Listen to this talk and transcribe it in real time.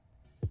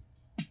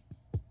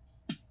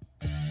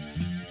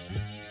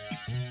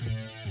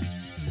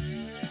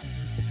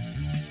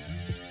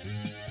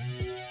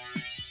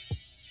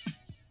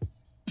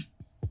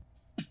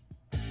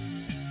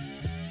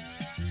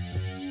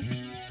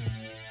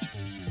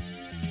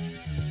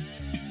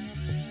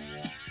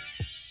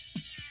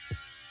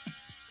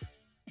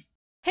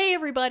Hey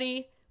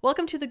everybody!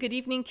 Welcome to the Good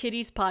Evening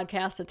Kitties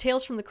podcast, a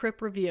Tales from the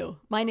Crypt review.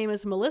 My name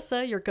is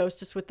Melissa, your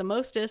ghostess with the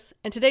mostest,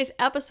 and today's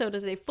episode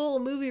is a full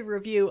movie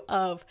review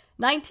of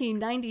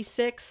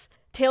 1996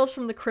 Tales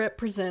from the Crypt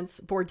presents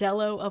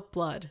Bordello of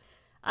Blood.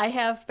 I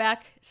have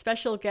back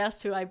special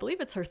guest who I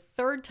believe it's her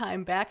third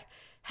time back,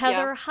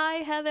 Heather. Yeah. Hi,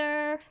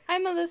 Heather. Hi,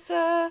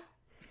 Melissa.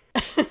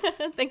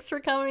 Thanks for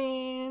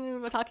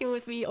coming, talking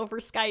with me over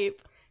Skype.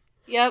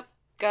 Yep,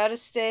 gotta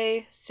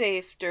stay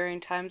safe during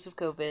times of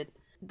COVID.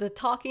 The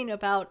talking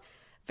about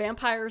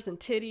vampires and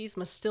titties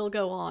must still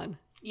go on.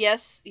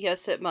 Yes,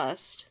 it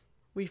must.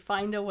 We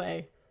find a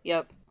way.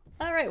 Yep.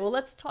 All right, well,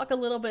 let's talk a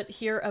little bit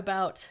here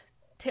about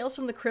Tales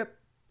from the Crypt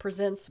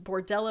presents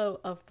Bordello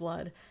of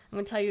Blood. I'm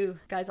going to tell you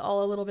guys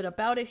all a little bit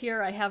about it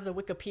here. I have the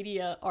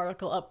Wikipedia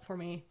article up for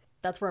me.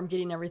 That's where I'm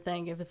getting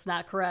everything. If it's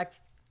not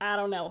correct, I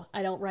don't know.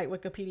 I don't write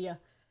Wikipedia.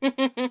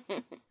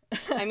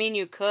 I mean,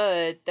 you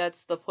could.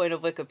 That's the point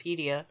of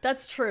Wikipedia.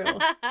 That's true.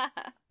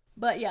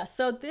 But yeah,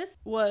 so this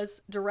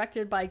was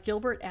directed by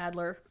Gilbert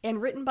Adler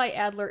and written by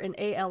Adler and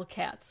A.L.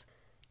 Katz.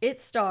 It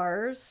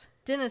stars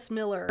Dennis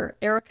Miller,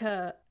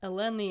 Erica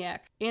Eleniak,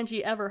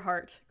 Angie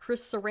Everhart,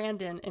 Chris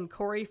Sarandon, and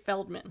Corey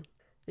Feldman.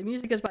 The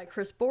music is by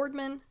Chris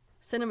Boardman.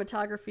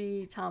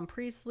 Cinematography, Tom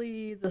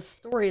Priestley. The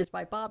story is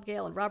by Bob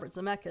Gale and Robert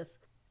Zemeckis.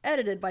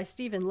 Edited by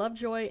Stephen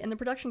Lovejoy, and the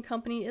production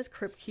company is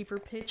Crypt Keeper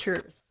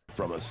Pictures.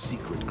 From a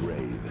secret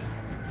grave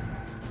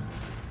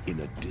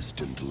in a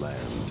distant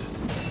land,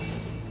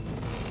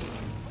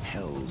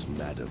 Hell's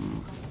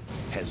Madam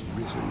has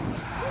risen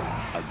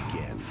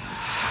again.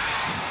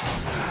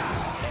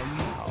 And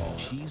now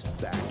she's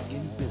back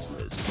in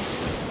business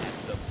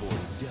at the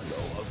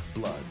Bordello of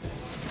Blood,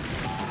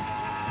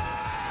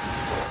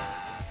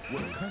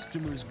 where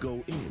customers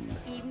go in.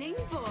 Evening,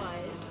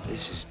 boys.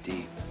 This is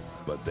deep.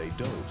 But they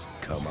don't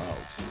come out.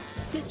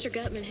 Mr.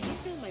 Gutman, have you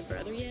found my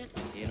brother yet?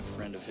 He and a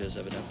friend of his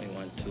evidently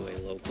went to a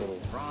local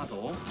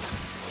brothel.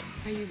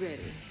 Are you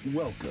ready?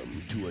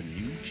 Welcome to a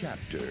new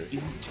chapter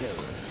in terror.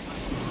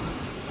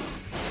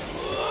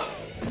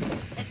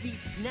 At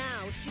least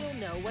now she'll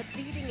know what's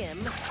eating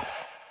him.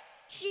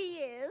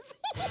 She is.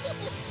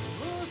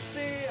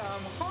 Lucy,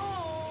 I'm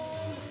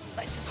home.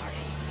 Let's party.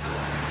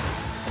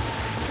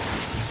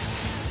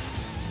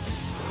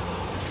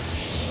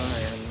 I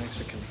am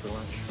Mexican for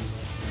lunch.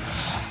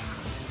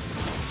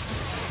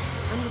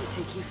 I'm gonna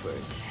take you for a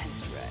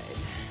test ride.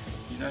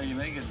 You know, you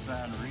make it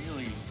sound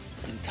really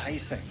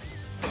enticing.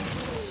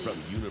 From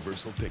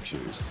Universal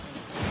Pictures,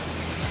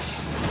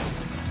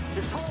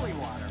 It's holy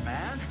water,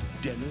 man.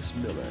 Dennis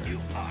Miller. You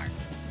are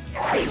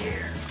right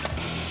here.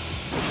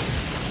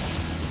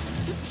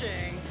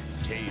 Cha-ching.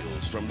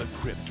 Tales from the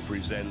Crypt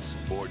presents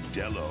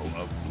Bordello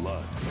of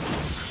Blood.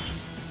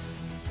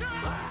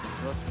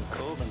 Looking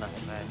cool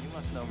tonight, man. You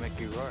must know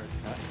Mickey Rourke,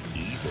 huh?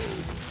 Evil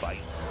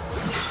bites.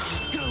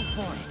 Go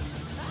for it.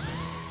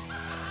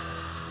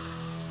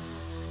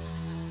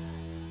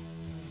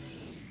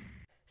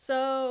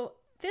 So,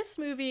 this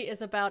movie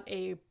is about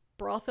a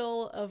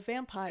brothel of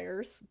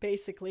vampires,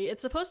 basically.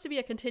 It's supposed to be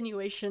a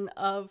continuation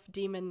of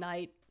Demon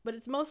Knight, but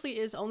it mostly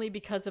is only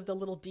because of the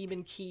little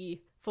demon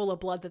key full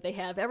of blood that they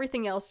have.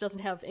 Everything else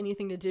doesn't have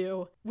anything to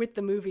do with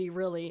the movie,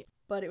 really.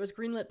 But it was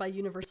greenlit by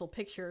Universal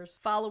Pictures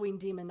following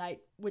Demon Knight,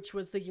 which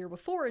was the year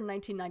before in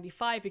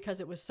 1995 because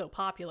it was so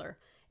popular.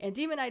 And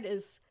Demon Knight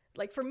is,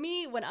 like, for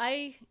me, when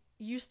I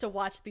used to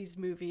watch these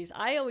movies,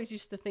 I always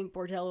used to think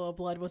Bordello of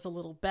Blood was a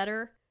little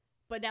better.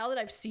 But now that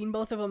I've seen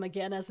both of them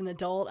again as an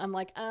adult, I'm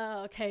like,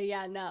 oh, okay,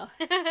 yeah, no.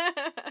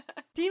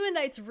 Demon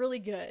Knight's really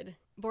good.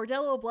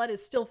 Bordello of Blood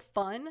is still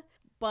fun,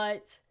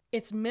 but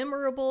it's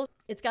memorable.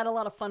 It's got a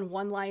lot of fun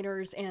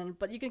one-liners,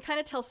 but you can kind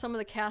of tell some of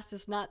the cast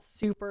is not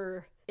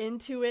super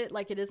into it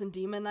like it is in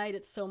Demon Knight.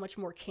 It's so much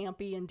more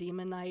campy in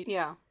Demon Knight.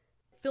 Yeah.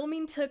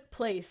 Filming took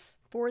place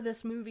for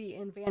this movie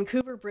in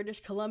Vancouver, British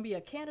Columbia,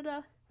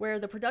 Canada, where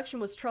the production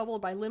was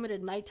troubled by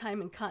limited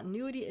nighttime and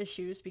continuity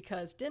issues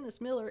because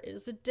Dennis Miller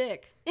is a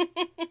dick.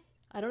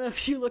 I don't know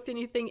if you looked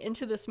anything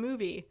into this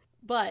movie,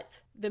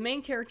 but the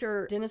main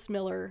character, Dennis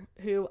Miller,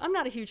 who I'm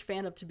not a huge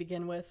fan of to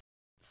begin with,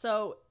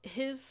 so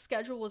his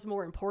schedule was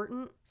more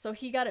important, so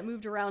he got it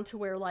moved around to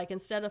where, like,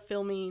 instead of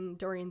filming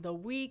during the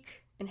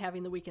week and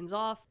having the weekends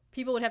off,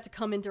 people would have to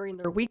come in during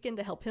their weekend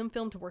to help him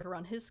film to work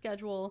around his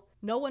schedule.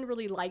 No one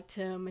really liked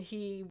him.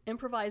 He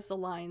improvised the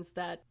lines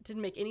that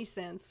didn't make any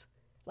sense.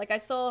 Like, I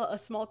saw a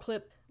small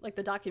clip, like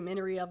the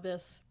documentary of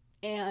this,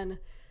 and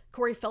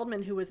Corey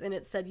Feldman, who was in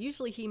it, said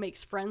usually he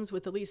makes friends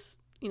with at least,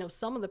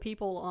 some of the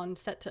people on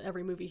set to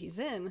every movie he's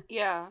in.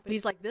 Yeah. But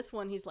he's like, this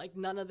one, he's like,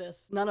 none of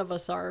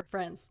us are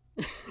friends.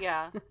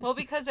 Yeah. Well,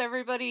 because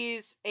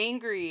everybody's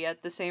angry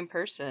at the same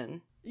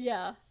person.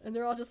 Yeah. And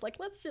they're all just like,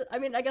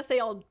 I guess they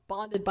all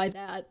bonded by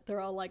that.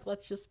 They're all like,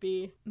 let's just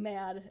be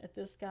mad at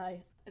this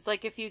guy. It's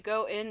like if you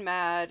go in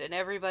mad and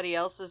everybody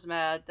else is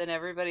mad, then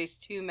everybody's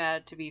too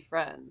mad to be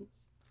friends.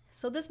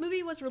 So this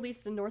movie was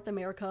released in North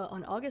America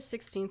on August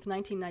 16th,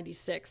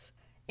 1996,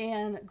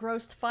 and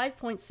grossed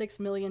 $5.6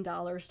 million,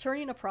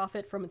 turning a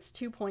profit from its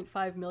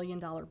 $2.5 million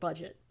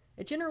budget.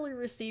 It generally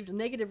received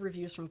negative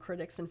reviews from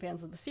critics and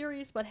fans of the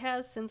series, but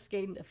has since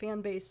gained a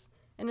fan base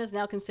and is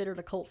now considered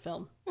a cult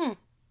film.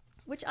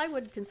 Which I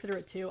would consider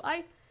it too.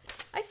 I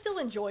still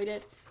enjoyed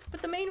it,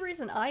 but the main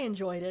reason I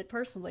enjoyed it,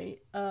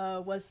 personally,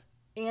 was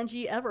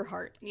Angie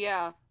Everhart.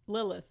 Yeah.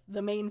 Lilith,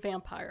 the main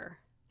vampire.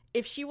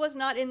 If she was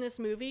not in this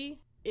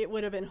movie, it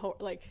would have been,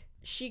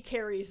 she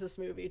carries this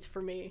movie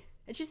for me.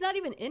 And she's not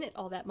even in it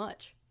all that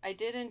much. I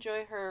did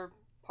enjoy her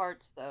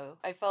parts, though.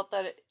 I felt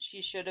that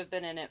she should have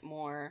been in it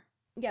more.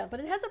 Yeah, but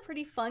it has a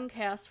pretty fun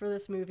cast for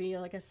this movie.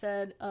 Like I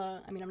said,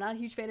 I'm not a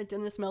huge fan of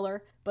Dennis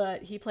Miller,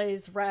 but he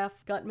plays Raph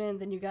Gutman.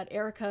 Then you got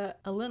Erica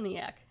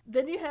Aliniak.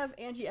 Then you have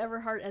Angie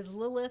Everhart as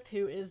Lilith,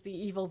 who is the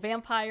evil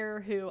vampire,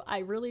 who I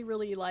really,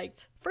 really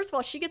liked. First of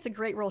all, she gets a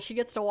great role. She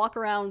gets to walk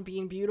around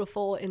being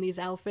beautiful in these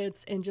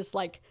outfits and just,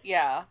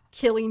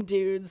 killing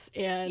dudes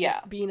and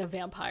being a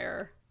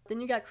vampire. Then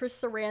you got Chris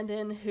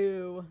Sarandon,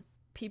 who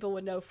people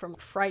would know from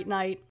Fright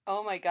Night.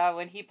 Oh my god,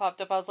 when he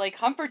popped up, I was like,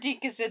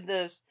 Humperdinck is in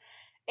this!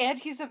 And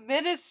he's a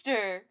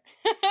minister!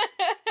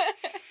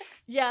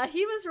 Yeah,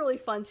 he was really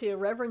fun too.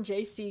 Reverend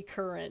J.C.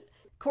 Current.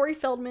 Corey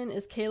Feldman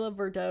is Caleb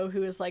Verdeau,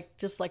 who is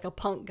just a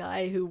punk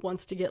guy who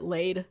wants to get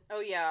laid. Oh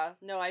yeah,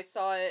 no, I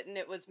saw it and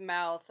it was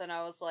Mouth, and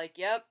I was like,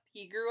 yep,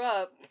 he grew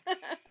up.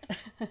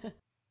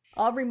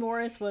 Aubrey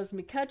Morris was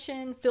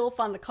McCutcheon. Phil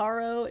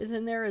Fondacaro is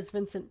in there as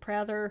Vincent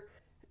Prather.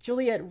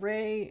 Juliette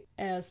Ray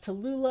as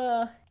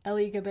Tallulah.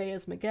 Ellie Gabay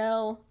as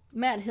Miguel.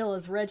 Matt Hill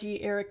as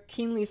Reggie. Eric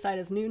Keenlyside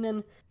as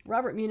Noonan.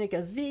 Robert Munich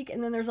as Zeke.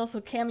 And then there's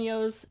also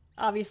cameos.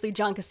 Obviously,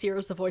 John Cassier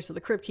is the voice of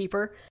the Crypt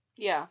Keeper.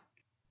 Yeah.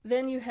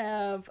 Then you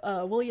have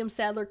William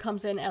Sadler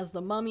comes in as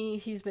the Mummy.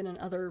 He's been in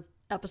other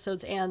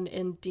episodes and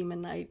in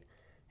Demon Knight.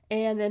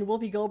 And then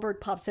Whoopi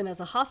Goldberg pops in as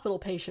a hospital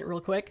patient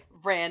real quick.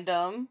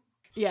 Random.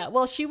 Yeah,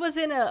 well, she was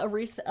in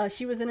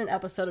she was in an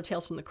episode of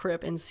Tales from the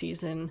Crypt in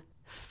season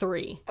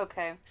 3.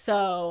 Okay.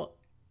 So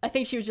I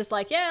think she was just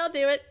like, yeah, I'll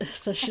do it.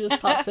 So she just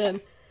pops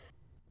in.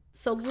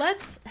 So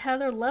let's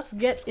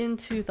get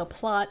into the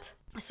plot.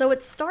 So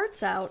it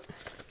starts out,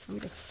 let me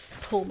just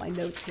pull my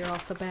notes here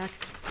off the back.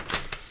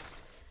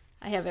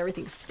 I have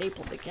everything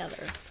stapled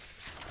together.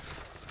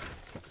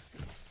 Let's see.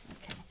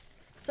 Okay.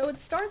 So it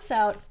starts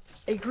out,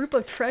 a group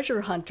of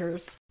treasure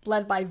hunters,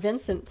 led by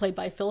Vincent, played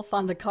by Phil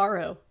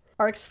Fondacaro,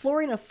 are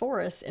exploring a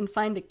forest and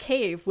find a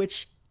cave,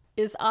 which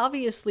is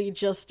obviously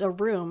just a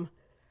room.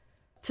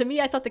 To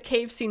me, I thought the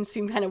cave scene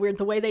seemed kind of weird.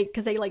 The way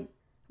because they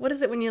what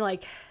is it when you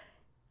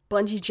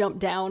bungee jump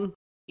down?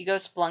 You go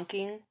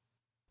splunking?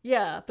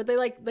 Yeah, but they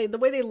the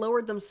way they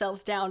lowered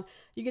themselves down,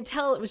 you can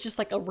tell it was just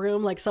a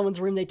room,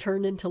 someone's room they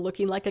turned into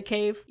looking like a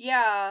cave.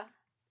 Yeah.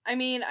 I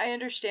mean, I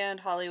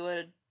understand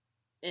Hollywood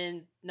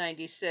in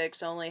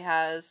 96 only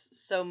has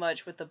so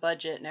much with the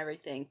budget and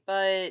everything,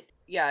 but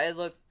yeah, it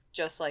looked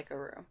just like a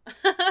room.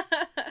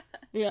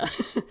 Yeah.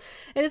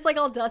 And it's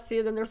all dusty,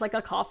 and then there's a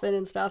coffin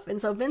and stuff.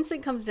 And so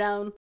Vincent comes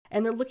down,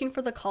 and they're looking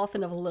for the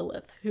coffin of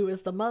Lilith, who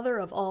is the mother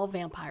of all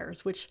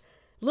vampires, which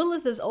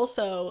Lilith is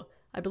also,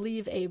 I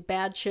believe, a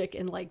bad chick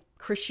in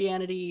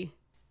Christianity.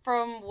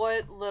 From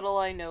what little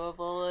I know of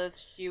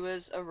Lilith, she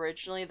was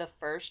originally the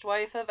first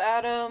wife of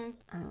Adam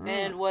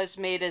and was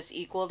made as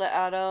equal to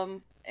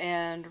Adam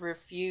and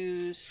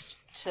refused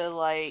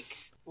to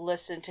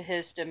listen to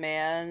his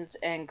demands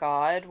and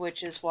God,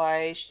 which is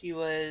why she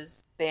was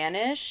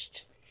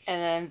banished.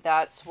 And then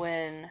that's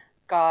when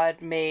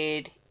God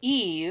made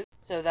Eve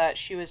so that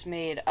she was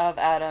made of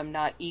Adam,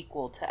 not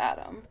equal to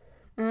Adam.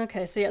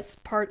 Okay, so yeah, it's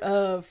part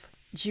of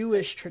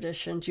Jewish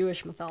tradition,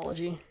 Jewish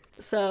mythology.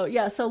 So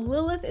yeah, so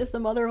Lilith is the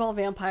mother of all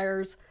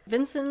vampires.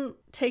 Vincent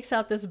takes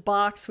out this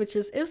box,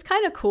 it was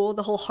kind of cool,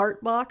 the whole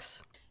heart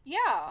box.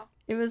 Yeah.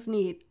 It was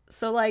neat.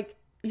 So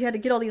you had to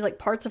get all these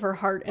parts of her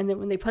heart, and then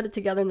when they put it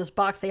together in this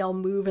box, they all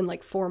move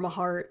and form a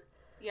heart.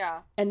 Yeah.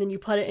 And then you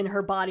put it in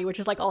her body, which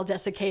is all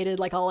desiccated,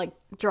 all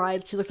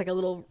dried. She looks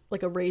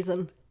like a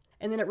raisin.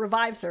 And then it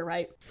revives her,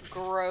 right?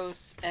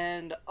 Gross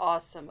and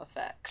awesome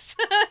effects.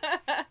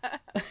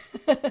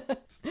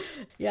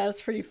 Yeah,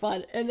 it's pretty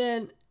fun. And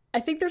then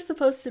I think they're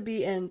supposed to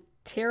be in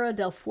Terra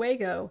del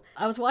Fuego.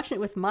 I was watching it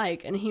with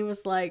Mike, and he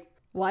was like,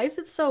 why is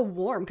it so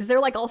warm? Because they're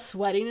all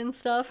sweating and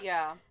stuff.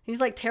 Yeah. He's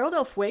like, Terra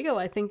del Fuego,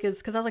 I think is,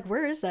 because I was like,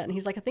 where is that? And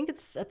he's like, I think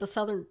it's at the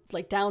southern,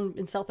 down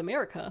in South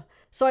America.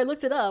 So I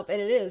looked it up,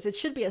 and it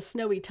should be a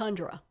snowy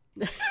tundra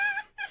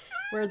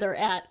where they're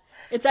at.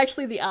 It's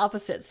actually the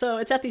opposite. So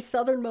it's at the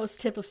southernmost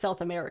tip of South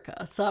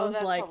America. So I was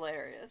that's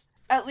hilarious.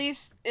 At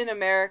least in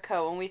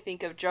America, when we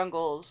think of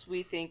jungles,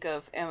 we think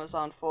of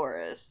Amazon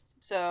forest.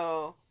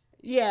 So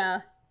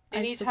yeah,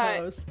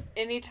 anytime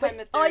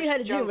but all you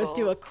had to do was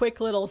do a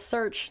quick little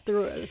search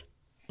through an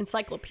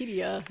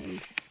encyclopedia.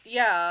 And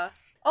yeah.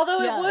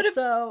 Although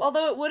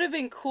it would have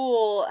been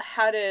cool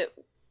had it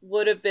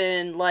would have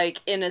been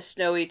in a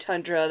snowy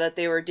tundra that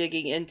they were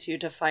digging into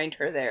to find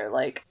her there.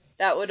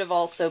 That would have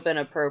also been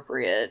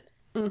appropriate.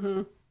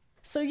 Mm-hmm.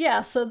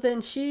 So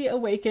then she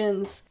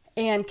awakens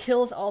and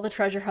kills all the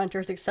treasure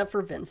hunters except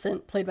for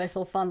Vincent, played by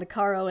Phil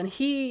Fondacaro, and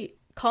he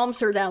calms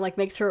her down,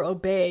 makes her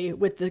obey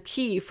with the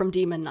key from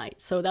Demon Knight.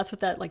 So that's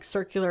what that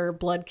circular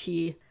blood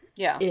key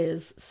Yeah.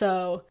 is.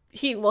 So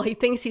he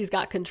thinks he's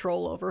got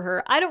control over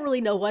her. I don't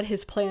really know what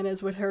his plan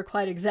is with her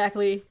quite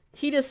exactly.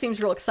 He just seems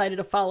real excited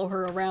to follow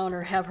her around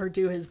or have her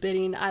do his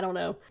bidding. I don't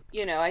know.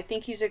 You know, I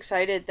think he's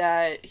excited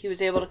that he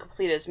was able to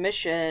complete his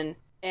mission,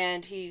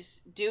 and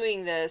he's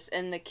doing this,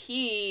 and the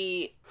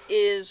key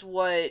is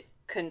what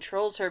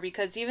controls her,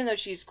 because even though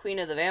she's queen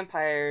of the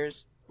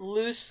vampires,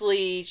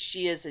 loosely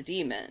she is a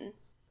demon,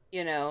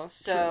 you know,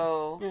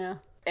 so... True. Yeah.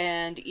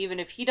 And even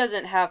if he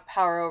doesn't have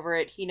power over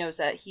it, he knows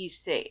that he's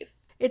safe.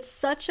 It's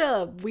such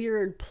a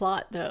weird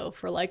plot, though,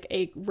 for, like,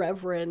 a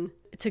reverend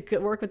to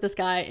work with this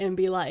guy and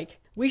be like,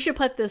 we should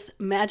put this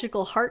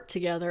magical heart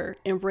together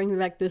and bring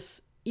back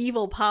this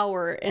evil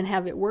power and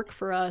have it work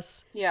for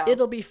us. Yeah.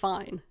 It'll be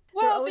fine.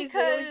 They Well, always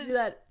do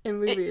that in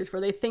movies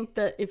where they think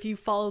that if you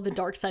follow the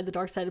dark side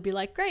will be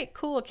like, great,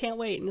 cool, I can't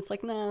wait. And it's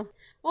like, no.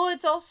 Well,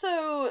 it's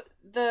also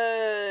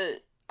the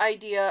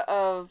idea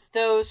of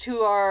those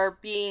who are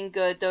being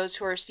good, those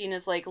who are seen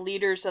as like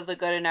leaders of the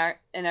good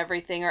and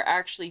everything, are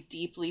actually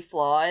deeply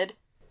flawed.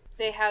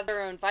 They have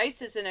their own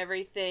vices and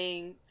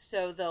everything,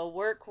 so they'll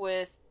work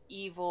with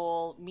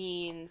evil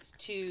means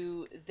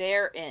to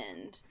their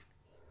end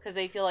because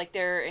they feel like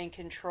they're in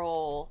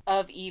control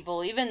of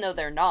evil, even though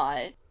they're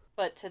not.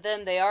 But to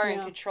them, they are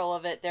in control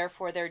of it,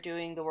 therefore they're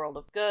doing the world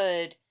of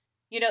good.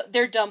 You know,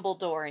 they're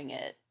Dumbledoring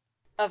it,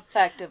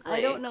 effectively.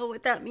 I don't know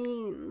what that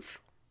means.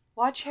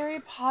 Watch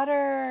Harry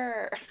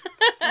Potter!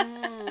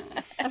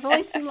 I've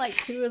only seen like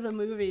 2 of the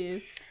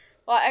movies.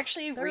 Well,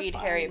 actually, They're read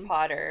fine. Harry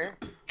Potter.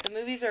 The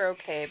movies are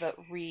okay, but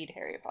read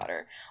Harry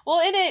Potter.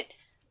 Well, in it,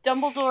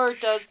 Dumbledore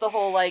does the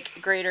whole, like,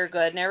 greater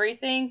good and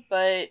everything,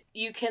 but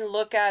you can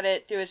look at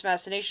it through his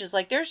machinations.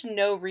 Like, there's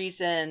no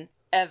reason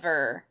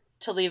ever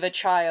to leave a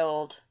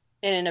child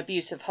in an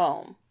abusive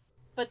home.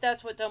 But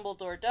that's what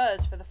Dumbledore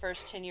does for the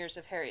first 10 years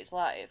of Harry's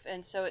life.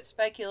 And so it's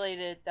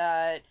speculated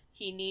that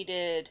he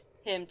needed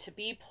him to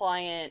be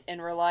pliant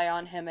and rely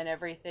on him and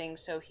everything,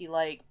 so he,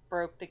 like,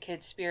 broke the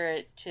kid's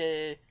spirit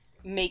to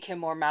make him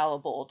more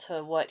malleable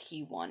to what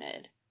he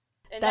wanted.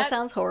 And that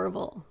sounds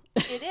horrible.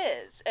 It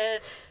is.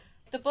 And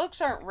the books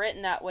aren't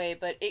written that way,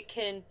 but it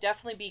can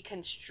definitely be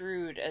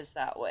construed as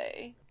that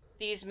way.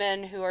 These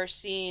men who are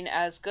seen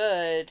as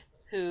good,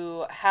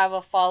 who have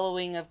a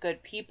following of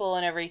good people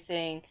and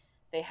everything,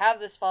 they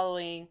have this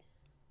following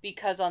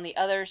because on the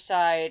other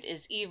side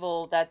is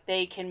evil that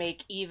they can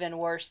make even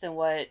worse than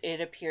what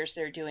it appears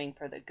they're doing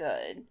for the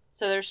good.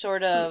 So they're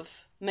sort of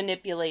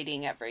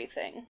manipulating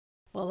everything.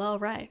 Well, all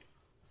right.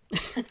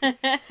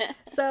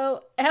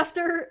 So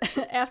after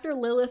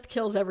Lilith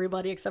kills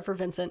everybody except for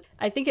Vincent,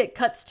 I think it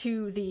cuts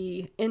to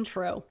the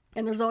intro,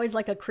 and there's always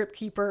like a Crypt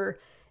Keeper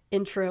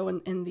intro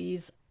in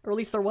these, or at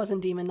least there was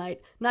in Demon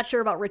Knight. Not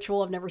sure about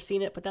Ritual, I've never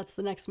seen it, but that's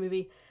the next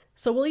movie.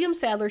 So William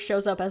Sadler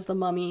shows up as the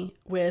mummy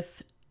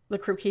with the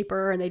Crypt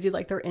Keeper, and they do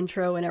like their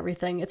intro and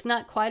everything. It's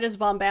not quite as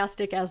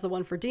bombastic as the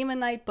one for Demon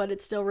Knight, but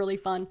it's still really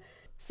fun.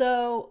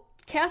 So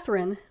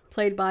Catherine,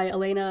 played by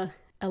Elena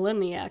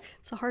Eleniak,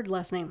 it's a hard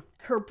last name.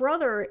 Her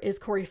brother is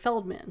Corey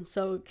Feldman,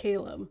 so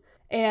Caleb.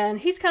 And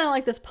he's kind of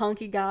like this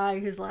punky guy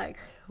who's like,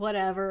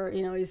 whatever,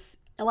 you know, he's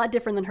a lot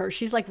different than her.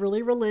 She's like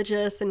really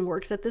religious and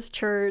works at this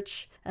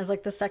church as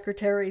like the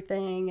secretary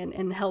thing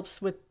and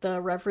helps with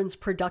the Reverend's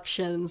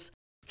productions.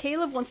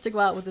 Caleb wants to go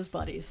out with his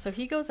buddies, so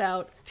he goes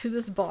out to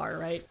this bar,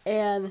 right?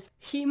 And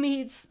he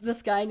meets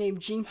this guy named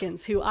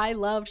Jenkins, who I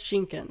loved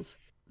Jenkins.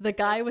 The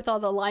guy with all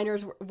the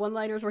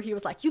one-liners where he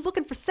was like, "You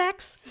looking for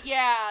sex?"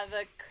 Yeah,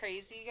 the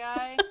crazy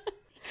guy.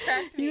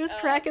 He was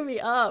cracking me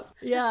up.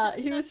 Yeah,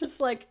 he was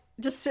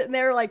just sitting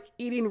there like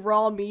eating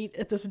raw meat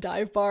at this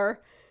dive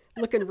bar,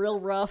 looking real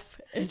rough,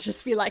 and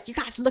just be like, "You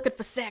guys looking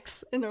for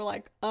sex?" And they're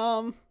like,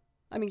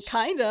 I mean,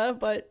 kinda,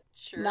 but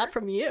sure. Not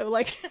from you.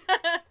 Like,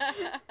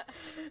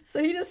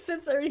 so he just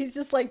sits there and he's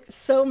just like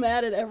so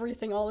mad at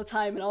everything all the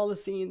time in all the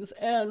scenes.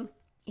 And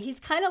he's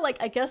kind of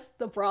like, I guess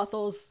the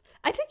brothels,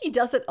 I think he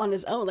does it on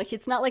his own. Like,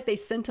 it's not like they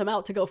sent him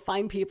out to go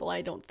find people,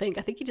 I don't think.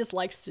 I think he just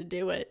likes to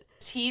do it.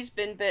 He's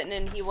been bitten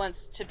and he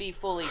wants to be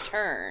fully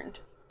turned.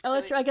 Oh,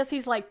 that's true. I guess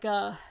he's like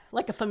a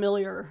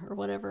familiar or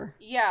whatever.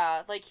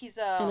 Yeah, like he's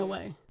in a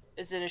way.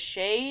 Is it a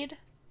shade?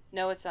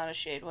 No, it's not a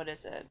shade. What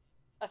is it?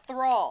 A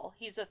thrall.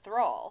 He's a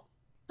thrall.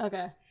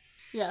 Okay.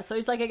 Yeah, so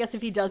he's like, I guess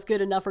if he does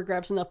good enough or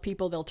grabs enough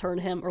people, they'll turn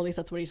him, or at least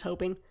that's what he's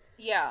hoping.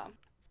 Yeah.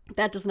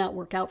 That does not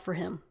work out for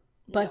him.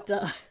 But,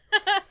 no.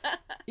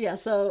 Yeah,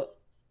 so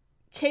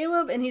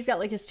Caleb, and he's got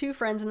like his 2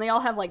 friends, and they all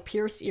have like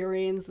pierced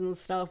earrings and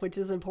stuff, which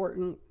is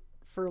important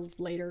for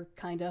later,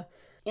 kinda.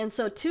 And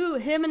so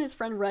him and his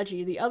friend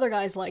Reggie, the other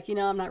guy's like, you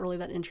know, I'm not really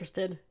that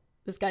interested.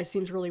 This guy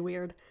seems really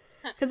weird.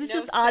 Because it's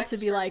just odd to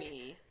be like...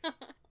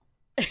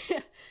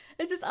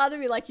 It's just odd to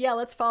be like, yeah,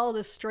 let's follow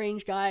this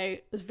strange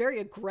guy, this very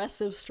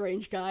aggressive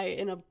strange guy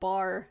in a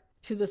bar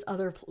to this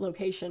other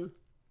location.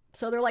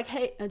 So they're like,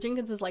 hey,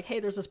 Jenkins is like, hey,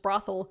 there's this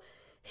brothel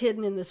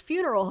hidden in this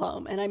funeral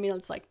home. And I mean,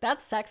 it's like,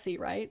 that's sexy,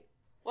 right?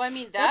 Well, I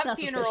mean, that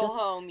funeral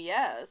home,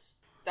 yes.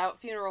 That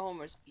funeral home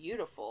was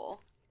beautiful.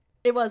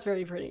 It was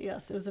very pretty,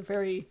 yes. It was a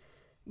very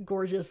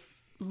gorgeous,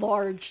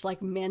 large,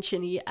 like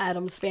mansion-y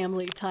Addams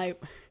Family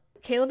type.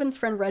 Caleb and his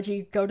friend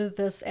Reggie go to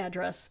this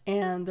address,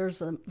 and there's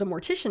the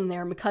mortician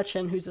there,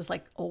 McCutcheon, who's this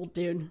like old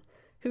dude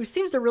who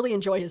seems to really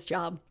enjoy his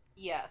job.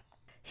 Yes.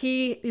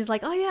 He's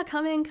like, oh yeah,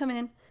 come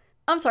in.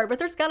 I'm sorry,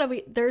 but I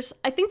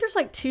think there's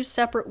like two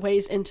separate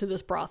ways into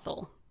this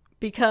brothel,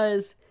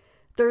 because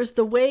there's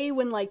the way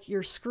when like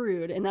you're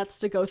screwed, and that's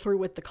to go through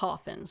with the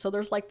coffin. So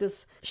there's like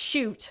this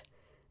chute,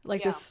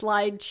 like this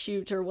slide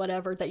chute or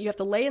whatever, that you have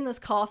to lay in this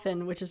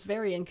coffin, which is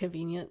very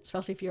inconvenient,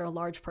 especially if you're a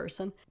large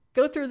person.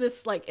 Go through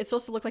this, like, it's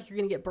supposed to look like you're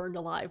going to get burned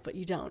alive, but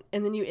you don't.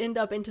 And then you end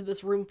up into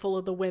this room full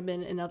of the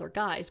women and other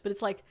guys. But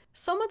it's like,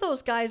 some of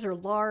those guys are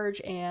large,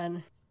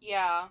 and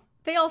Yeah.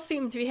 they all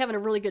seem to be having a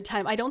really good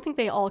time. I don't think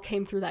they all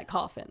came through that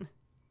coffin.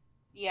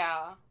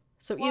 Yeah.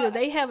 So either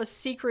they have a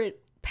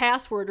secret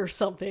password or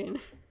something.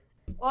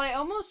 Well, I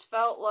almost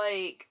felt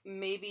like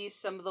maybe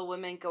some of the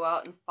women go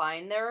out and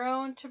find their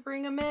own to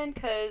bring them in,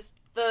 because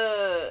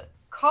the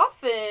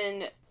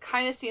coffin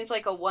kind of seems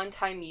like a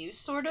one-time use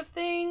sort of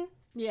thing.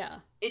 Yeah.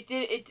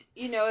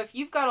 If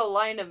you've got a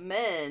line of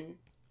men,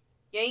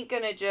 you ain't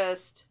gonna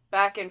just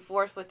back and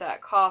forth with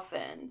that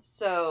coffin.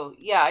 So,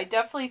 yeah, I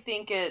definitely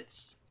think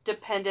it's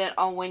dependent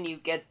on when you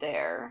get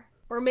there.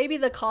 Or maybe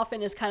the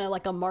coffin is kind of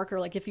like a marker,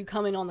 like if you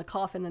come in on the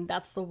coffin, then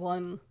that's the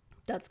one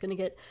that's gonna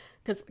get,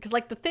 because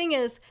like the thing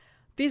is,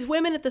 these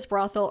women at this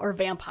brothel are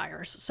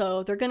vampires,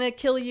 so they're gonna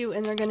kill you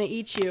and they're gonna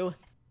eat you.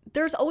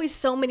 There's always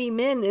so many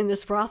men in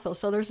this brothel,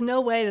 so there's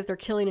no way that they're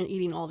killing and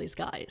eating all these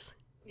guys.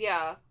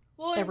 Yeah.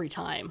 Well, every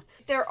time.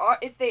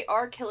 If they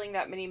are killing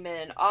that many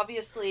men,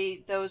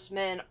 obviously those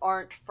men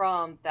aren't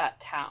from that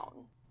town.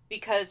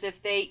 Because if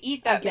they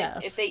eat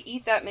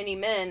that many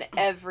men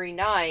every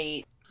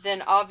night,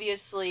 then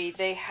obviously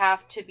they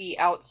have to be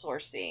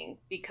outsourcing,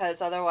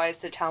 because otherwise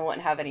the town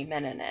wouldn't have any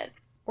men in it.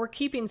 Or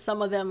keeping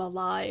some of them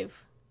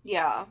alive.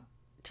 Yeah.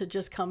 To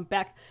just come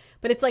back.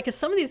 But it's like, 'cause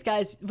some of these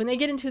guys, when they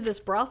get into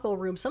this brothel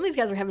room, some of these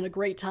guys are having a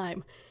great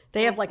time.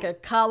 They have like a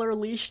collar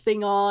leash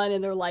thing on,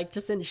 and they're like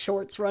just in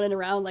shorts running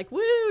around like,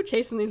 woo,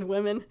 chasing these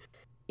women.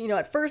 You know,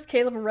 at first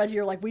Caleb and Reggie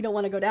are like, we don't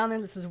want to go down there.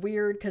 This is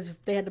weird, because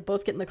they had to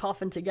both get in the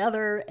coffin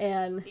together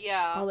and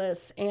all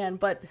this.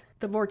 But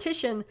the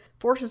mortician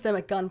forces them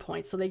at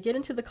gunpoint. So they get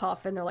into the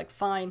coffin. They're like,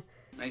 fine.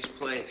 Nice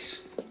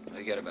place.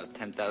 I got about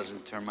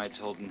 10,000 termites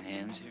holding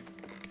hands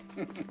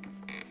here.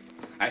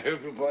 I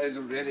hope you boys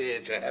are ready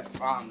to have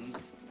fun.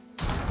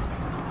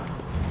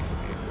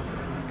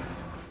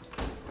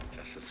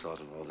 Just the thought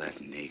of all that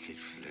naked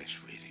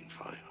flesh waiting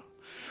for you.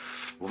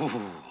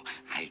 Ooh,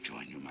 I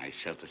join you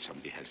myself, but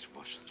somebody has to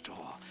watch the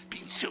door.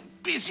 Been so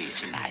busy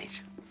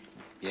tonight.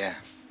 Yeah.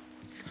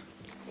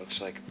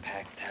 Looks like a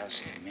packed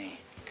house to me.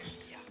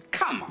 Yeah.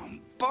 Come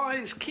on,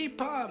 boys, keep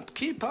up,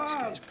 keep up.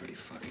 This guy's pretty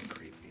fucking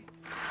creepy.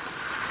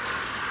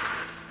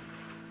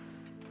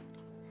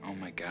 Oh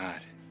my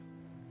God.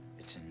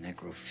 It's a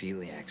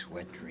necrophiliac's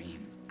wet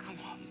dream. Come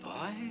on,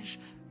 boys.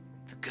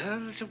 The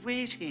girls are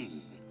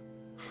waiting.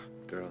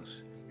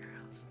 Girls.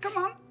 Come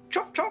on,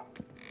 chop, chop.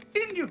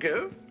 In you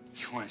go.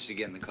 You want us to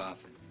get in the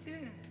coffin? Yeah.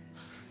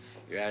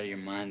 You're out of your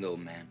mind, old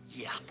man.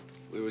 Yeah.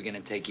 We were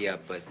gonna take you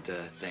up, but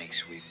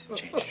thanks. We've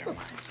changed our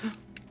minds.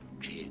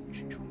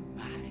 Changed your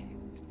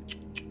mind?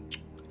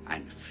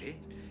 I'm afraid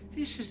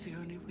this is the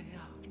only way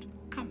out.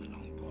 Come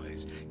along,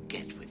 boys.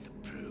 Get with the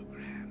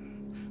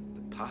program.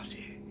 The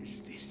party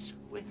is this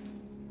way.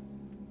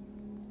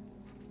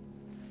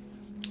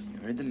 You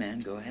heard the man.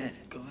 Go ahead.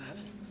 Go ahead.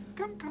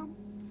 Come, come.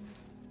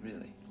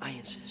 Really? I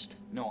insist.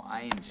 No,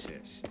 I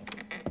insist.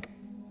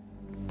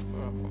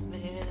 Oh,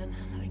 man.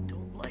 I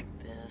don't like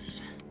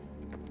this.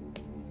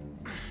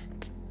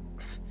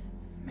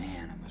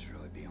 Man, I must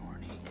really be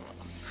horny.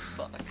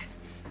 Fuck.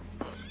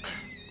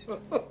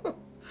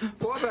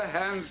 What a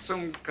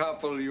handsome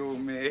couple you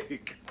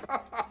make.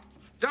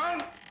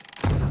 John!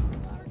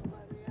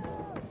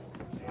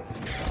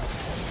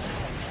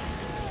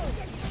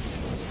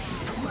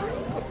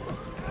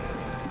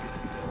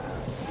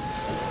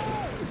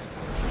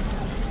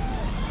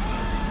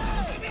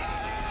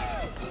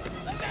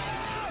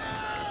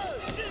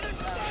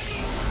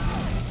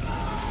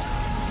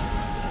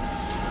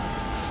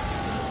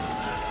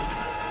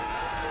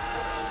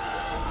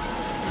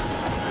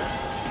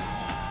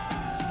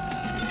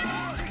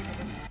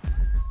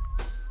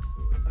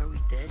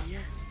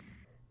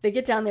 They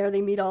get down there,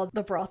 they meet all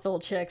the brothel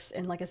chicks,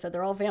 and like I said,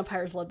 they're all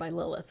vampires led by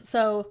Lilith.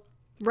 So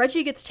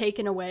Reggie gets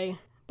taken away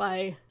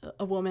by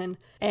a woman,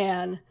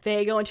 and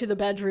they go into the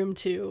bedroom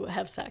to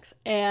have sex.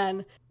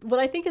 And what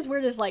I think is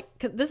weird is, like,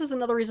 'cause this is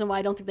another reason why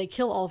I don't think they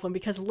kill all of them,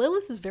 because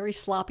Lilith is very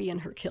sloppy in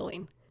her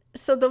killing.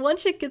 So the one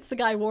chick gets the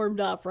guy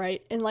warmed up,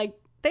 right? And, like,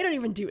 they don't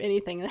even do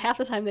anything. And half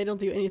the time they don't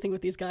do anything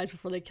with these guys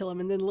before they kill him.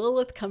 And then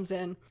Lilith comes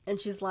in,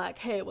 and she's like,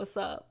 hey, what's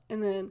up?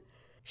 And then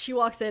she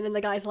walks in, and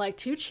the guy's like,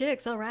 2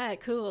 chicks, all right,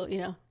 cool, you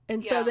know.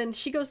 And so then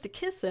she goes to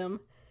kiss him,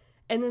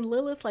 and then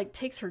Lilith, like,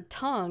 takes her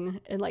tongue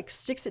and, like,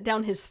 sticks it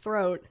down his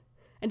throat.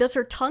 And does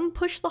her tongue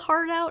push the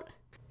heart out?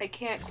 I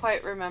can't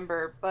quite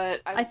remember, but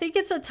I think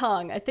it's a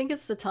tongue. I think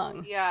it's the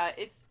tongue. Yeah,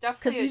 it's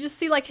definitely... Because you just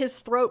see, like, his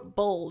throat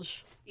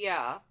bulge.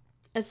 Yeah.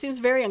 It seems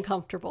very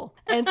uncomfortable.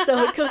 And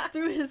so it goes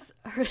through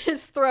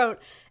his throat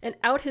and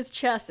out his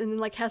chest, and then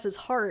like has his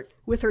heart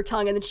with her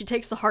tongue, and then she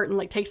takes the heart and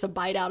like takes a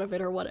bite out of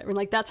it or whatever. And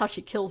like that's how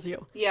she kills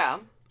you. Yeah.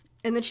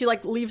 And then she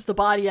like leaves the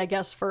body, I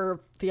guess,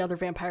 for the other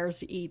vampires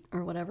to eat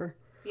or whatever.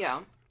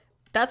 Yeah.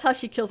 That's how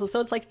she kills them. So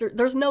it's like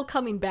there's no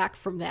coming back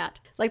from that.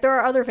 Like there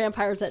are other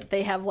vampires that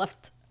they have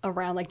left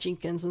around, like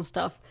Jenkins and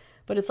stuff.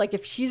 But it's like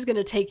if she's going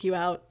to take you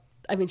out,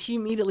 I mean, she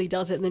immediately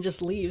does it and then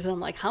just leaves. And I'm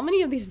like, how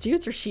many of these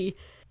dudes are she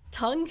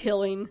tongue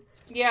killing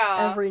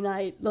every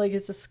night? Like,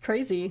 it's just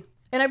crazy.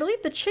 And I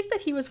believe the chick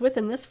that he was with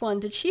in this one,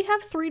 did she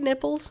have 3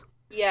 nipples?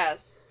 Yes.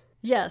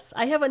 Yes.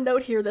 I have a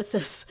note here that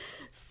says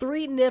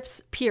 3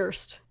 nips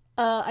pierced.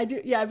 I do.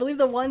 Yeah, I believe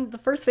the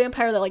first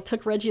vampire that like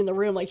took Reggie in the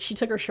room, like she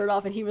took her shirt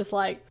off and he was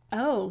like,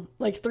 oh,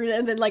 like 3,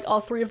 and then like all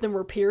 3 of them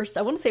were pierced.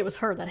 I wouldn't say it was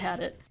her that had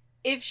it.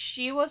 If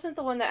she wasn't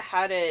the one that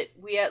had it,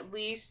 we at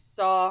least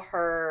saw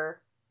her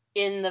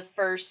in the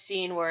first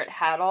scene where it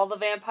had all the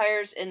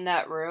vampires in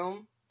that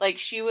room. Like,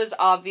 she was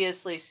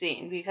obviously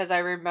seen, because I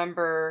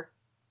remember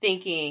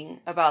thinking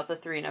about the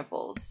 3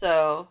 nipples.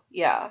 So,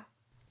 yeah.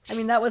 I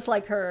mean, that was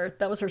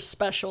her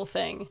special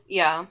thing.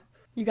 Yeah.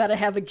 You gotta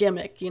have a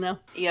gimmick, you know?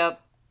 Yep.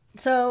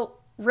 So,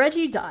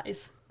 Reggie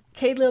dies.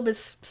 Caleb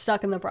is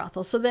stuck in the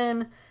brothel. So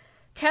then,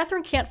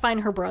 Catherine can't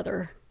find her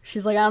brother.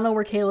 She's like, I don't know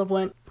where Caleb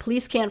went.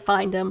 Police can't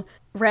find him.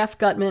 Raph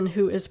Gutman,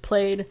 who is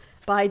played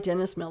by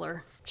Dennis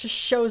Miller, just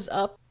shows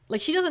up.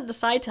 Like, she doesn't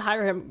decide to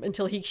hire him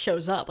until he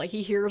shows up. Like,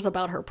 he hears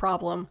about her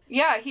problem.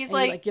 Yeah, he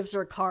gives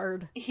her a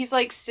card. He's,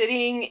 like,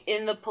 sitting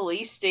in the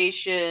police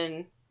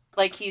station,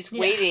 like, he's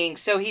waiting.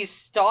 So he's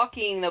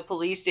stalking the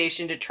police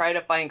station to try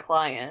to find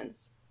clients.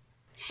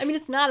 I mean,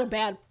 it's not a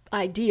bad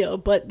idea,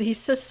 but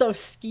he's just so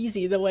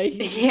skeezy the way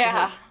he's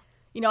like,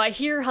 I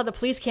hear how the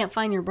police can't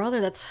find your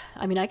brother.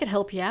 I could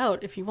help you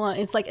out if you want.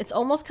 It's like, it's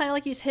almost kind of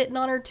like he's hitting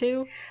on her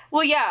too.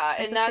 Well, yeah,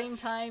 at the same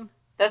time.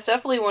 That's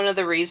definitely one of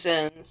the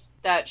reasons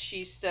that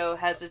she's so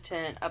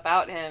hesitant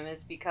about him,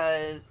 is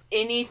because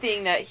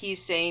anything that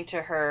he's saying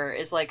to her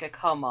is like a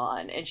come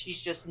on, and she's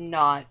just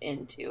not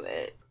into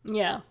it.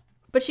 Yeah.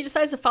 But she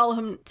decides to follow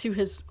him to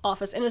his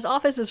office, and his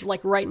office is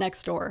like right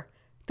next door.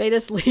 They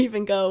just leave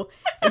and go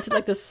into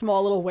like this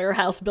small little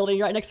warehouse building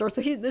right next door.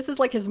 So this is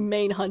like his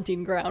main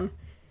hunting ground.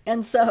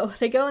 And so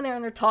they go in there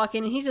and they're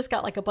talking, and he's just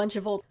got like a bunch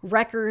of old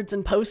records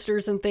and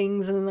posters and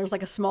things. And then there's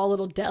like a small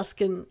little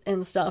desk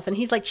and stuff. And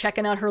he's like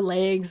checking out her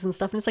legs and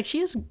stuff. And it's like, she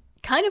is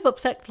kind of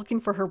upset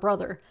looking for her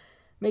brother.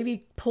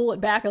 Maybe pull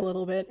it back a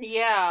little bit.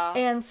 Yeah.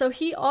 And so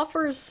he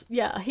offers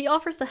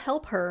to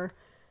help her.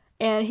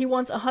 And he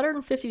wants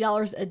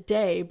 $150 a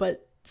day.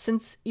 But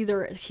since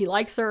either he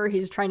likes her or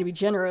he's trying to be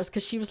generous,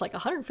 because she was like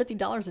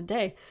 $150 a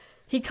day,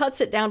 he cuts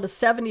it down to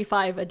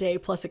 $75 a day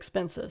plus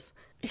expenses.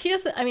 He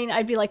doesn't,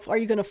 I'd be like, are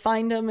you going to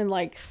find him in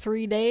like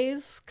 3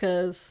 days?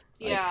 Because,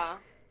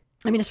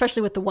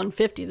 especially with the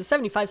 150, the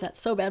 75's not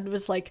so bad, but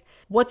it's like,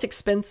 what's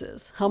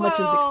expenses? How much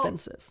is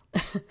expenses?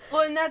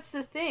 Well, and that's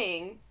the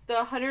thing. The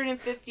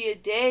 150 a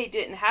day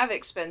didn't have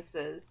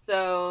expenses.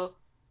 So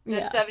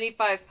the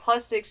 75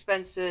 plus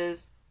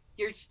expenses,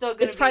 you're still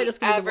going to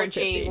be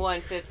averaging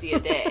 150 a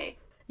day.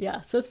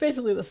 Yeah, so it's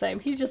basically the same.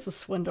 He's just a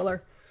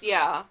swindler.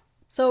 Yeah.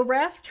 So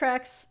Raph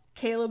tracks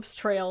Caleb's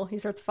trail. He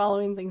starts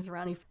following things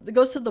around. He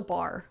goes to the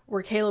bar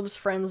where Caleb's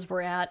friends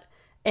were at.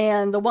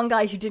 And the one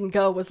guy who didn't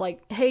go was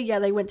like, hey, yeah,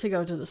 they went to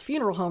go to this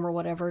funeral home or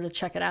whatever to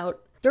check it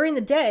out. During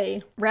the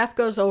day, Raph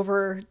goes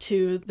over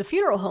to the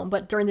funeral home,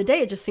 but during the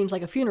day, it just seems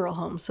like a funeral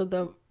home. So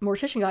the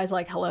mortician guy's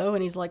like, hello?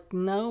 And he's like,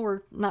 no,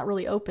 we're not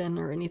really open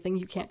or anything.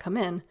 You can't come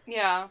in.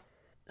 Yeah.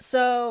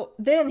 So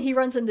then he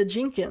runs into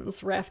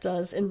Jenkins, Raph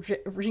does, and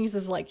Jenkins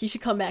is like, you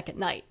should come back at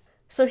night.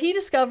 So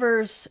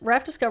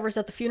Raph discovers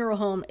that the funeral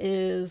home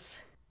is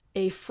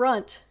a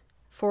front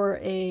for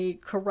a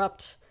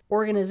corrupt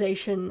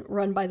organization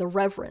run by the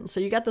Reverend. So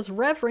you got this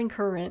Reverend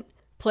Current,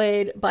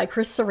 played by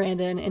Chris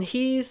Sarandon, and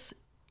he's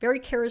very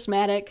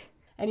charismatic,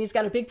 and he's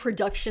got a big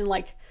production,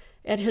 like,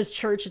 at his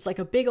church. It's like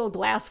a big old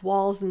glass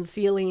walls and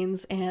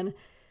ceilings, and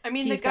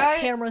he's got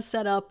cameras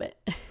set up.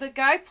 The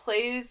guy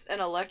plays an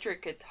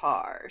electric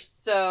guitar,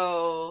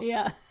 so...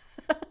 Yeah.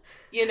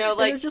 Like...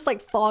 there's just,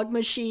 like, fog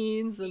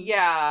machines. And...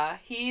 Yeah,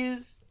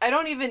 I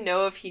don't even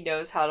know if he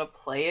knows how to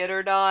play it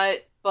or not,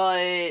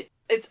 but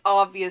it's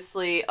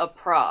obviously a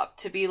prop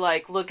to be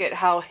like, look at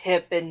how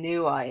hip and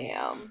new I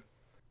am.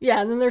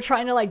 Yeah, and then they're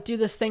trying to, like, do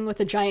this thing with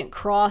the giant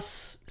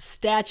cross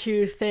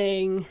statue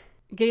thing,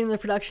 getting the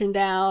production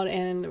down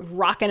and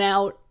rocking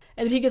out.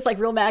 And then he gets, like,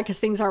 real mad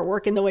because things aren't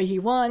working the way he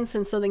wants.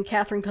 And so then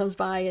Catherine comes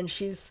by, and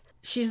she's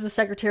the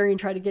secretary and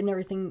try to get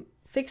everything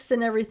fixed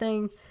and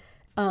everything.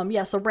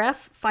 So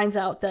Raph finds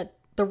out that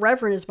the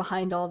Reverend is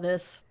behind all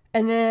this.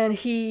 And then I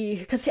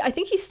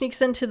think he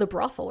sneaks into the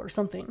brothel or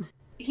something.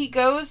 He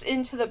goes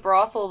into the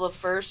brothel the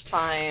first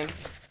time.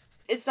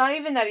 It's not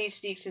even that he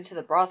sneaks into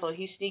the brothel.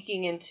 He's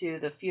sneaking into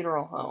the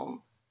funeral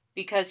home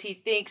because he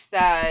thinks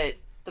that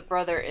the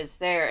brother is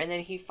there. And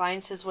then he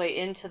finds his way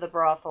into the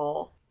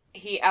brothel.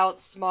 He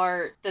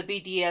outsmart the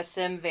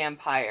BDSM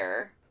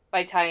vampire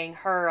by tying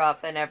her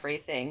up and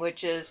everything,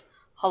 which is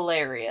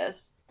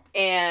hilarious.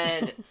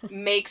 and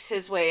makes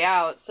his way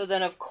out. So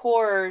then, of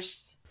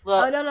course...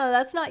 Oh, no,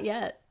 that's not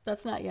yet.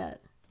 That's not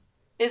yet.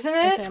 Isn't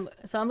it?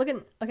 I'm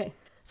looking... Okay.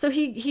 So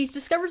he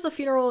discovers the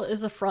funeral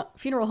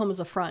home is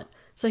a front.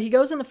 So he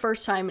goes in the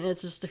first time, and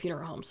it's just a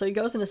funeral home. So he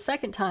goes in a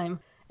second time,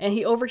 and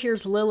he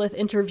overhears Lilith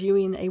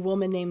interviewing a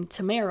woman named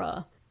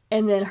Tamara.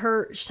 And then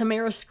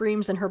Tamara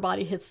screams, and her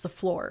body hits the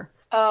floor.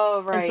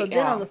 Oh, right, And so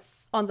then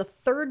on the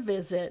third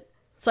visit...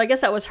 So I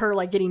guess that was her,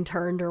 like, getting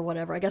turned or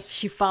whatever. I guess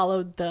she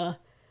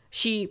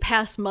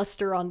passed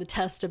muster on the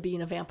test of being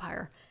a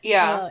vampire.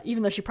 Yeah.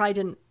 Even though she probably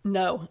didn't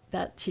know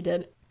that she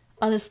did.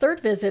 On his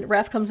third visit,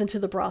 Raph comes into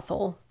the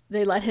brothel.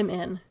 They let him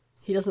in.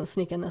 He doesn't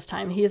sneak in this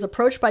time. He is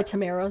approached by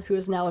Tamara, who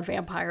is now a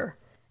vampire.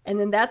 And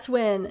then that's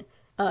when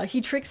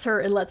he tricks her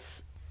and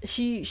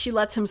she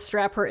lets him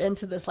strap her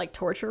into this, like,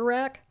 torture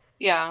rack.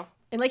 Yeah.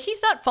 And, like,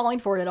 he's not falling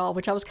for it at all,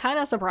 which I was kind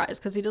of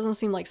surprised because he doesn't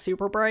seem, like,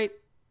 super bright.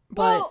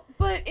 But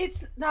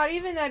it's not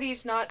even that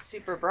he's not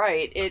super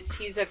bright.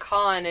 He's a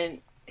con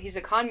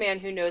man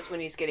who knows when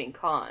he's getting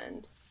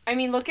conned. I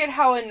mean, look at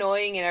how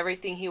annoying and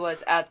everything he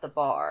was at the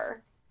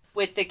bar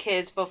with the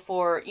kids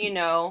before,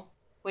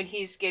 when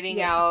he's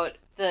getting out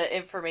the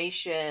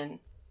information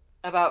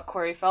about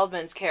Corey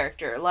Feldman's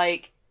character.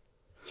 Like,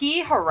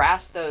 he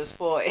harassed those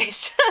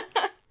boys.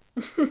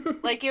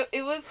 Like,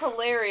 it was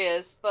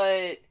hilarious,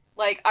 but,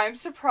 like, I'm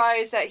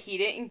surprised that he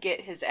didn't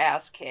get his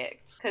ass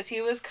kicked. Because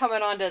he was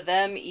coming on to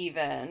them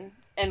even,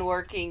 and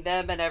working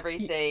them and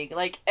everything.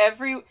 Like,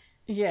 everywhere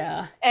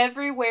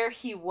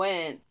he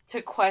went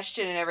to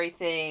question and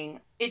everything,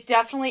 it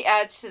definitely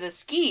adds to the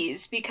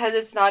skis, because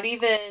it's not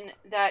even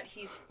that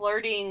he's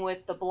flirting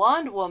with the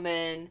blonde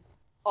woman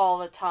all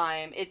the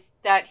time. It's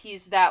that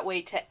he's that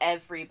way to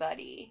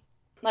everybody.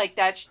 Like,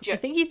 that's just...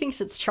 I think he thinks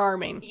it's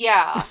charming.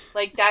 Yeah,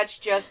 like, that's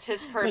just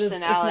his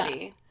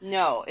personality.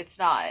 No, it's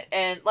not.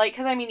 And, like,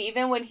 because, I mean,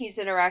 even when he's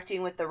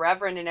interacting with the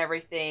Reverend and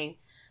everything,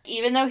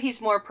 even though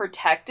he's more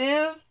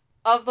protective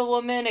of the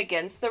woman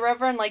against the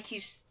Reverend, like,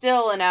 he's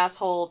still an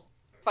asshole.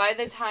 By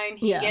the time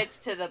he gets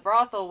to the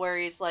brothel where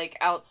he's, like,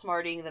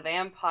 outsmarting the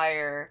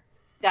vampire,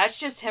 that's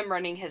just him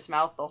running his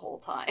mouth the whole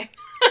time.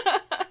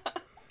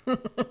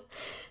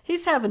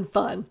 He's having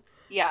fun.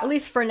 Yeah. At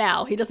least for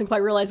now. He doesn't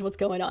quite realize what's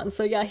going on.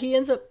 So, yeah, he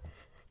ends up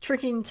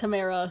tricking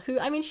Tamara, who,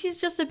 I mean, she's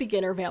just a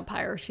beginner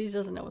vampire. She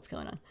doesn't know what's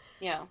going on.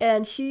 Yeah.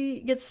 And she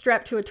gets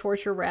strapped to a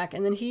torture rack,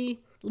 and then he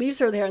leaves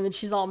her there, and then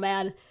she's all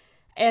mad.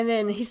 And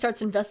then he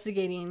starts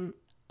investigating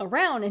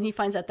around, and he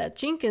finds out that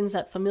Jenkins,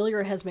 that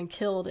familiar, has been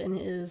killed and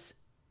is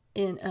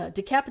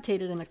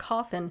decapitated in a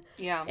coffin.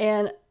 Yeah.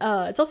 And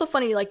it's also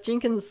funny, like,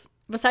 Jenkins,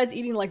 besides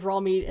eating, like, raw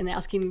meat and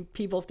asking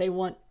people if they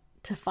want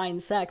to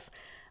find sex,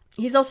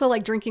 he's also,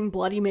 like, drinking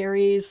Bloody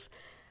Marys,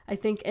 I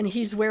think, and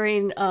he's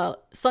wearing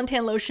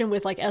suntan lotion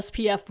with, like,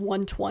 SPF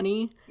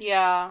 120.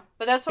 Yeah,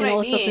 but that's what I mean. And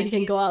all the stuff so he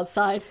can go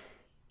outside.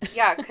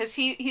 Yeah, because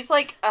he's,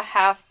 like, a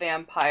half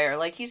vampire.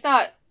 Like, he's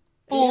not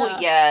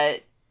full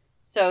yet.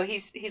 So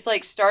he's,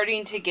 like,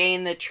 starting to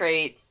gain the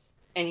traits,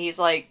 and he's,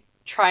 like,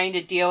 trying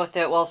to deal with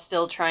it while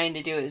still trying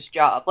to do his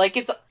job. Like,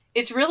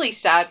 it's really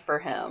sad for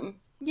him.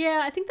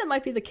 Yeah, I think that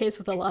might be the case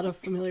with a lot of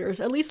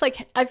familiars. At least,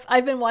 like, I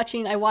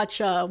watch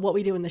What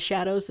We Do in the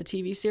Shadows, the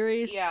TV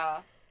series.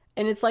 Yeah.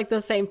 And it's, like, the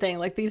same thing.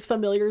 Like, these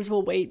familiars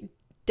will wait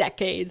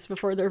decades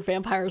before their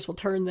vampires will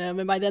turn them.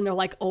 And by then they're,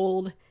 like,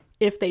 old,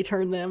 if they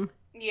turn them.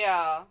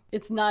 Yeah.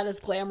 It's not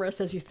as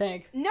glamorous as you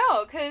think.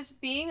 No, because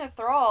being a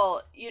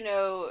thrall,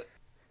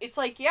 it's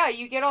like, yeah,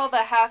 you get all the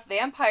half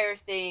vampire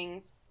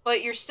things,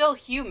 but you're still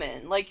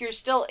human. Like, you're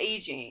still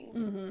aging.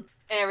 Mm-hmm.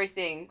 And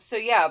everything. So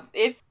yeah,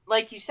 if,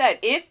 like you said,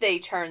 if they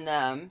turn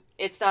them,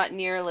 it's not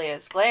nearly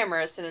as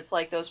glamorous, and it's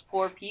like those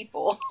poor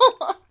people.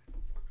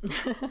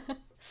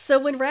 So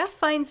when Raph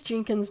finds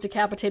Jenkins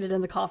decapitated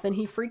in the coffin,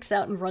 he freaks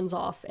out and runs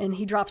off, and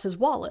he drops his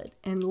wallet,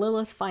 and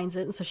Lilith finds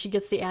it, and so she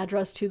gets the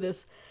address to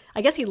this,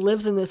 I guess he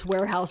lives in this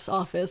warehouse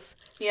office.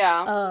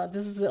 Yeah.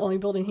 This is the only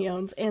building he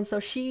owns, and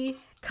so she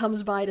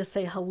comes by to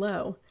say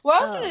hello.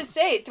 Well, I was going to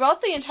say,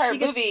 throughout the entire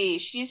movie,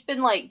 she's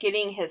been, like,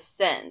 getting his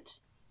scent.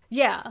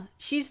 Yeah,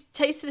 she's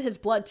tasted his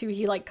blood too.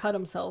 He, like, cut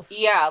himself.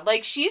 Yeah,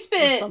 like, she's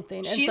been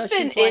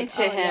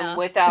into him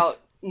without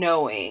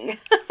knowing.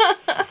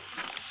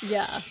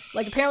 Yeah,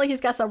 like, apparently he's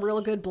got some real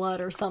good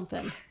blood or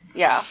something.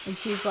 Yeah. And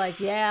she's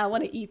like, yeah, I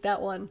want to eat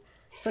that one.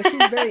 So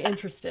she's very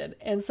interested.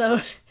 And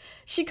so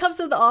she comes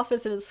to the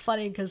office, and it's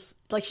funny because,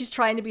 like, she's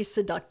trying to be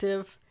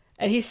seductive,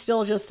 and he's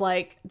still just,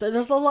 like,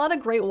 there's a lot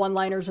of great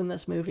one-liners in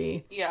this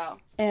movie. Yeah.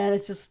 And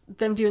it's just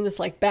them doing this,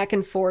 like, back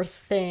and forth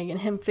thing, and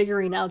him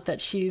figuring out that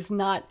she's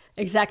not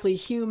exactly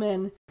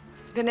human.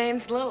 The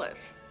name's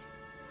Lilith.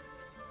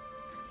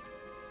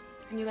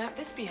 And you left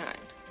this behind.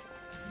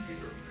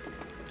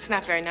 It's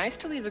not very nice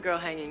to leave a girl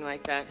hanging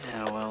like that.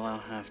 Yeah, well, I'll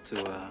have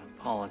to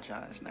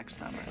apologize next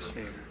time I see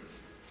her.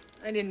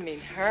 I didn't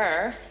mean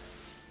her.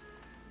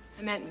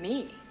 I meant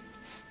me.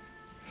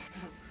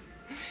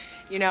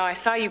 You know, I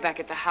saw you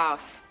back at the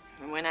house.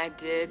 And when I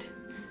did,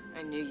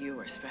 I knew you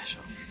were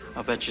special.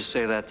 I'll bet you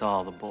say that to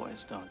all the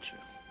boys, don't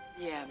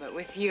you? Yeah, but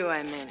with you,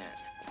 I mean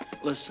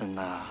it. Listen,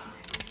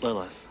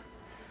 Lilith,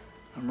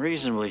 I'm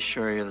reasonably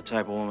sure you're the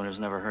type of woman who's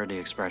never heard the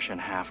expression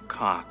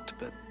half-cocked,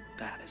 but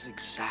that is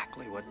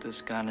exactly what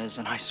this gun is,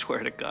 and I swear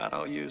to God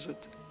I'll use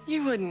it.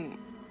 You wouldn't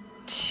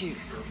shoot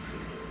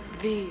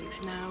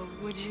these now,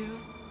 would you?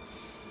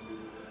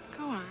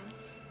 Go on.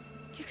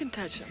 You can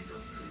touch them.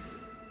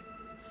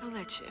 I'll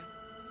let you.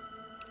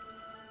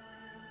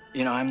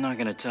 You know, I'm not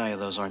gonna tell you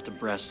those aren't the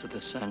breasts of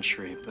the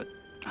century, but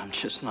I'm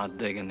just not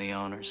digging the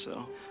owner,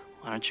 so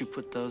why don't you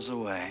put those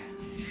away?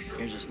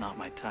 You're just not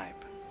my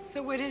type.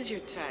 So what is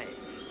your type?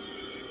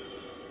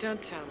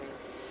 Don't tell me.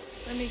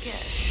 Let me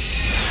guess.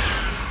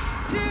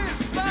 2,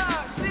 4,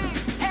 6,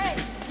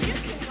 8. You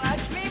can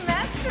watch me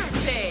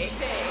masturbate.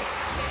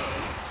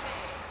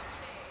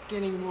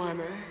 Getting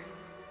warmer.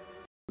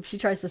 She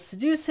tries to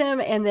seduce him,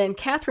 and then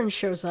Catherine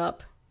shows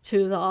up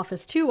to the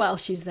office too while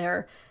she's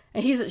there.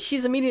 And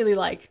she's immediately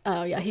like,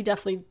 oh yeah, he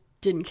definitely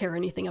didn't care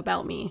anything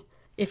about me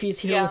if he's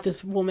here with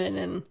this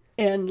woman.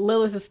 And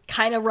Lilith is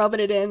kind of rubbing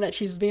it in that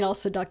she's being all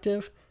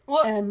seductive.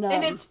 Well, and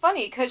it's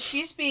funny because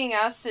she's being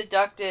as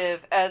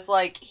seductive as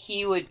like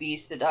he would be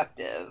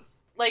seductive.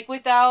 Like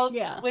without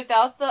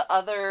the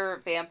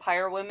other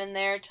vampire women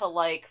there to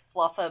like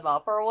fluff him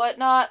up or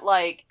whatnot,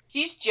 like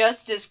she's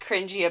just as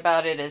cringy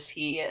about it as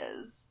he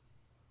is.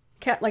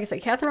 Like I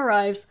said, Catherine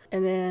arrives,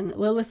 and then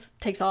Lilith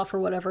takes off or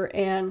whatever,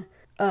 and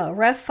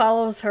Ref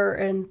follows her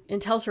and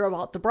tells her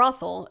about the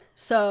brothel.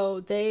 So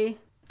they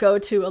go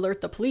to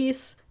alert the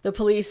police. The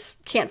police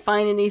can't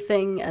find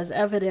anything as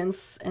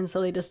evidence, and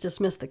so they just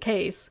dismiss the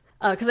case.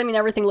 Because, I mean,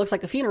 everything looks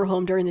like a funeral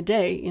home during the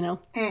day, you know?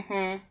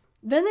 Mm-hmm.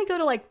 Then they go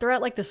to, they're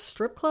at, the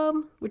strip club,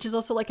 which is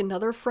also,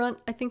 another front,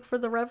 I think, for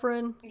the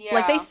Reverend.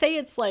 Yeah. They say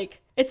it's,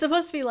 it's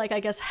supposed to be,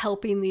 I guess,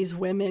 helping these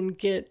women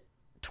get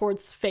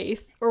towards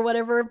faith or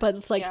whatever, but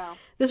it's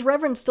this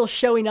Reverend's still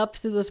showing up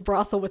to this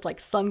brothel with,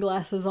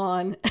 sunglasses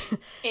on.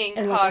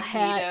 And, a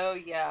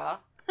hat. Yeah.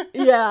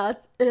 Yeah,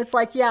 and it's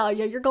yeah,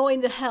 you're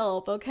going to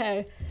help,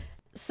 okay.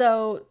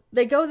 So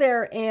they go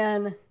there,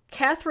 and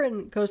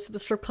Catherine goes to the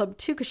strip club,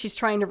 too, because she's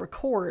trying to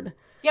record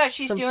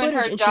she's some doing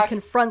footage, her and she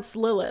confronts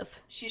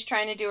Lilith. She's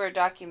trying to do her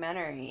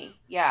documentary,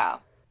 yeah.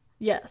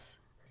 Yes.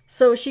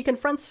 So she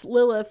confronts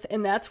Lilith,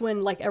 and that's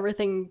when,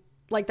 everything...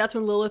 that's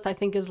when Lilith, I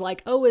think, is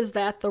oh, is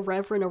that the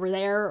Reverend over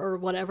there, or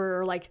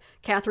whatever, or,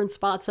 Catherine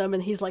spots him,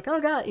 and he's oh,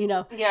 God, you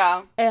know.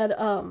 Yeah.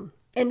 And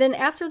then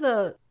after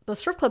the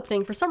strip club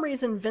thing, for some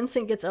reason,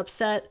 Vincent gets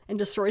upset and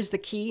destroys the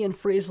key and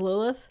frees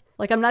Lilith.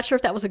 I'm not sure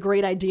if that was a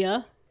great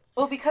idea.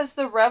 Well, because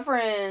the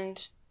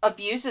Reverend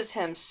abuses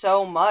him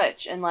so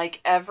much, and,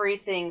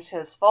 everything's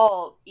his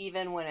fault,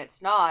 even when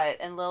it's not,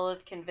 and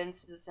Lilith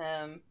convinces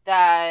him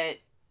that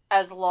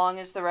as long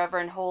as the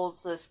Reverend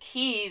holds this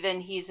key, then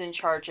he's in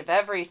charge of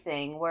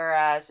everything,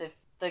 whereas if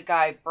the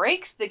guy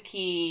breaks the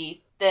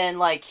key,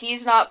 then,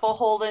 he's not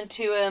beholden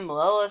to him,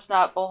 Lilith's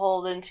not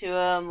beholden to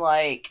him,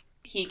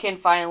 he can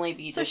finally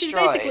be destroyed. So she's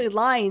basically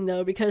lying,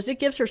 though, because it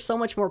gives her so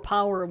much more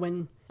power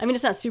when... I mean,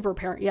 it's not super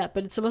apparent yet,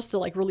 but it's supposed to,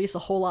 release a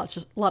whole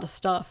lot of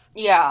stuff.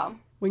 Yeah.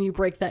 When you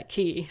break that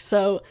key.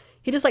 So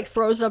he just,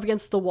 throws it up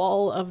against the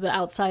wall of the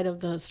outside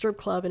of the strip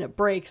club, and it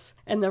breaks.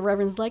 And the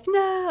Reverend's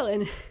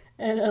no!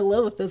 And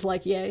Lilith is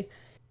yay.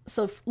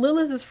 So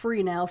Lilith is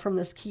free now from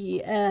this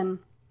key, and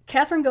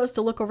Catherine goes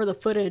to look over the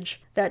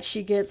footage that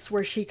she gets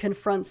where she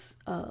confronts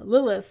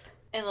Lilith.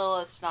 And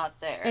Lilith's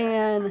not there.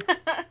 And,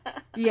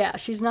 yeah,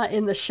 she's not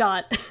in the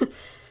shot.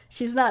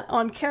 She's not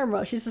on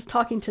camera. She's just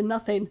talking to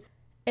nothing.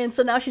 And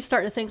so now she's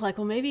starting to think,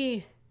 well,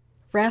 maybe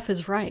Raph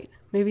is right.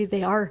 Maybe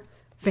they are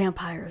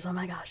vampires. Oh,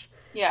 my gosh.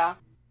 Yeah.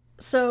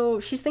 So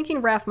she's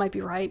thinking Raph might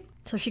be right.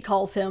 So she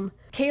calls him.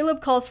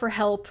 Caleb calls for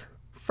help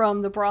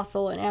from the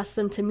brothel and asks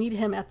them to meet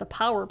him at the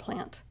power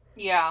plant.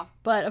 Yeah.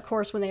 But, of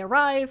course, when they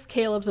arrive,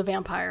 Caleb's a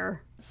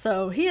vampire.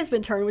 So he has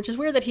been turned, which is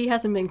weird that he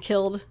hasn't been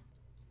killed.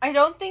 I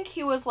don't think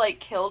he was,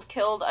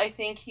 killed. I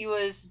think he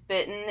was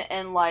bitten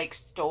and,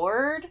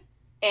 stored.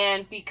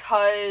 And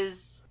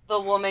because the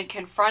woman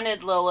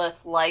confronted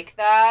Lilith like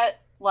that,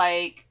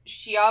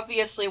 she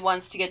obviously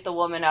wants to get the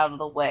woman out of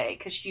the way,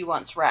 because she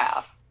wants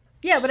Raph.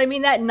 Yeah, but I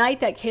mean, that night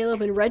that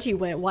Caleb and Reggie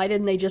went, why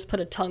didn't they just put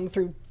a tongue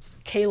through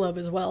Caleb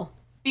as well?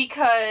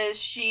 Because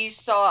she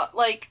saw,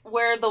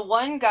 where the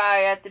one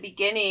guy at the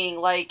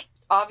beginning,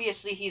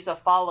 obviously he's a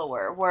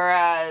follower,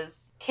 whereas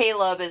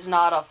Caleb is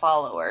not a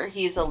follower.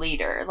 He's a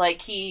leader.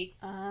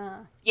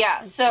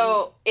 Yeah,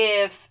 so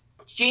if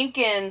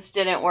Jenkins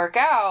didn't work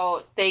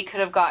out, they could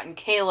have gotten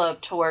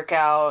Caleb to work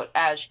out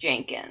as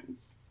Jenkins.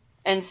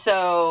 And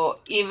so,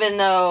 even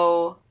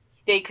though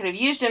they could have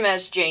used him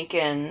as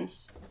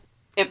Jenkins,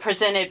 it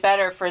presented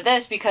better for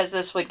this because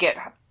this would get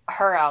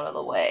her out of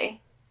the way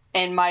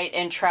and might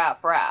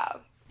entrap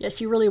Rav. Yes,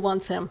 she really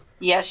wants him.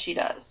 Yes, she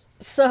does.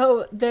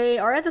 So they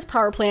are at this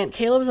power plant.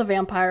 Caleb's a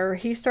vampire.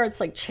 He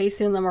starts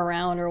chasing them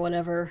around or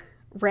whatever.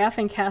 Raph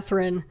and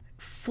Catherine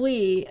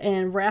flee,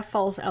 and Raph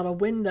falls out a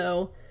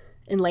window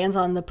and lands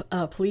on the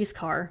police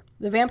car.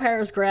 The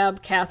vampires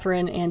grab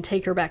Catherine and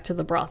take her back to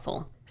the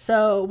brothel.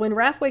 So when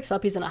Raph wakes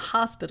up, he's in a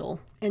hospital.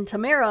 And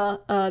Tamara,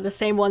 the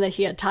same one that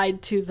he had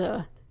tied to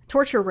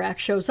torture rack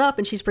shows up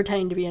and she's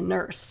pretending to be a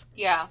nurse.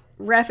 Yeah.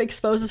 Raph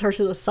exposes her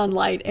to the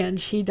sunlight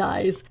and she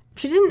dies.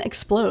 She didn't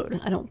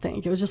explode, I don't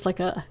think. It was just like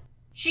a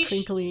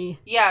crinkly...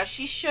 Yeah,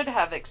 she should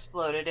have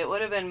exploded. It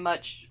would have been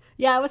much...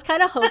 Yeah, I was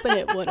kind of hoping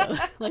it would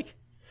have. Like,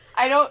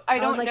 I don't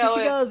was like, know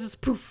here she goes, it's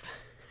poof.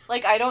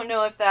 Like, I don't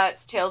know if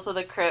that's Tales of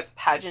the Crypt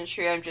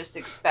pageantry I'm just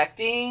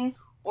expecting,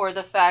 or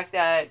the fact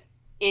that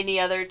any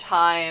other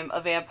time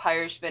a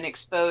vampire's been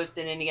exposed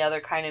in any other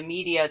kind of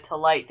media to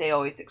light, they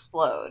always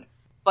explode.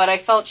 But I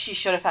felt she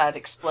should have had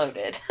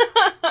exploded.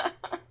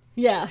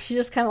 Yeah, she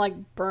just kind of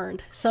like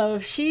burned. So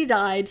she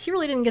died. She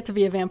really didn't get to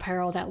be a vampire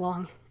all that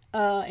long.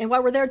 And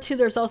while we're there too,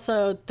 there's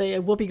also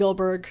the Whoopi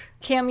Goldberg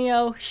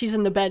cameo. She's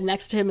in the bed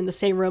next to him in the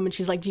same room, and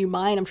she's like, "Do you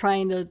mind? I'm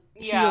trying to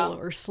heal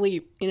or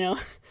sleep," you know?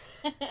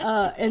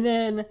 And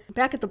then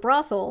back at the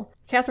brothel,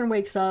 Catherine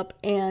wakes up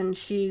and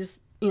she's,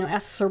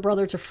 asks her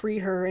brother to free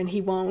her, and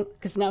he won't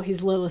because now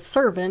he's Lilith's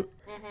servant.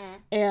 Mm-hmm.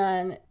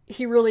 And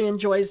he really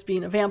enjoys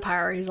being a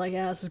vampire. He's like,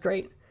 yeah, this is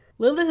great.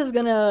 Lilith is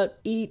gonna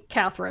eat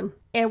Catherine.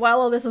 And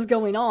while all this is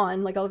going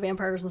on, like all the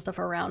vampires and stuff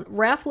are around,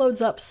 Raph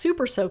loads up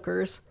super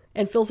soakers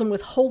and fills them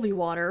with holy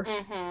water.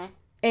 Mm-hmm.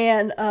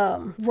 And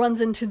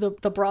runs into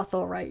the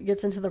brothel, right?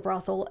 Gets into the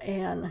brothel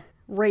and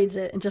raids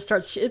it and just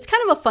starts... It's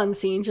kind of a fun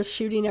scene, just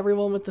shooting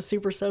everyone with the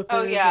super soakers.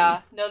 Oh,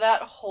 yeah. No,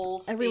 that whole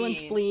scene...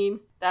 Everyone's fleeing.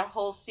 That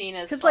whole scene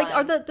is because, like,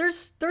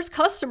 there's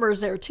customers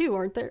there, too,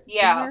 aren't there?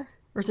 Yeah. There?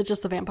 Or is it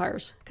just the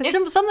vampires? Because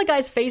some of the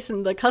guys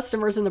facing the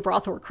customers in the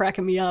brothel were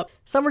cracking me up.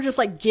 Some were just,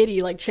 like,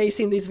 giddy, like,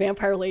 chasing these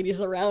vampire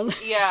ladies around.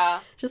 Yeah.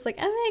 Just like,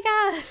 oh,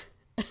 my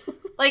God.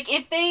 Like,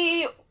 if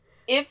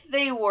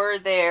they were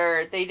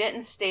there, they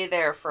didn't stay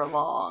there for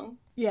long.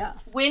 Yeah.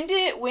 When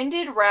did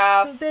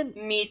Raph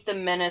meet the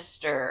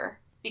minister?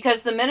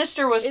 Because the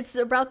minister was... It's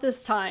about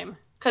this time.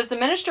 Because the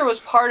minister was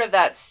part of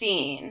that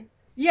scene.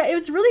 Yeah, it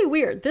was really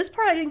weird. This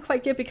part I didn't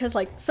quite get because,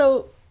 like,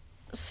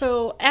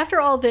 so after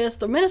all this,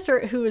 the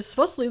minister, who is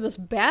supposedly this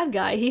bad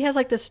guy, he has,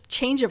 like, this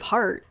change of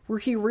heart where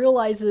he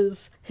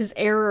realizes his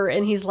error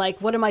and he's like,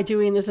 what am I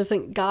doing? This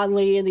isn't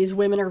godly, and these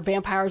women are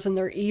vampires and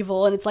they're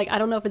evil. And it's like, I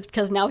don't know if it's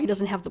because now he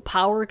doesn't have the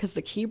power because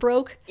the key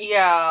broke.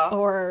 Yeah.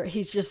 Or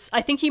he's just,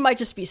 I think he might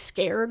just be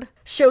scared.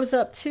 Shows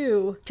up,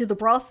 too, to the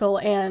brothel,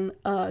 and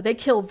they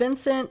kill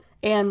Vincent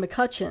and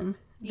McCutcheon,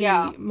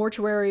 the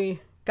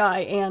mortuary guy,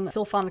 and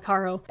Phil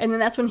Fondacaro. And then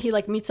that's when he,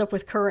 like, meets up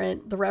with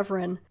Current, the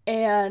Reverend,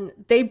 and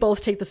they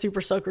both take the super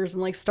soakers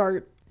and, like,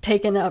 start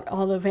taking out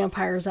all the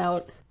vampires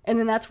out. And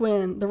then that's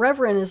when the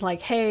Reverend is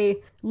like, hey,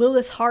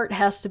 Lilith's heart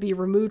has to be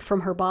removed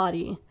from her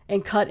body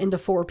and cut into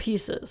 4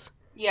 pieces.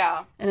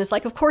 Yeah. And it's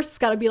like, of course it's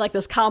got to be, like,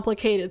 this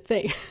complicated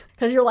thing.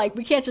 Because you're like,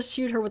 we can't just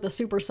shoot her with a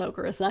super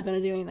soaker. It's not going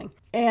to do anything.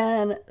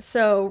 And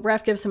so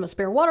Raph gives him a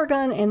spare water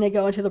gun, and they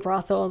go into the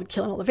brothel,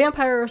 killing all the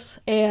vampires,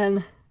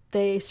 and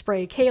they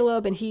spray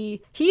Caleb, and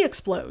he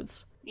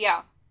explodes.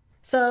 Yeah.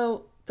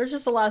 So there's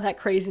just a lot of that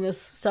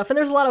craziness stuff. And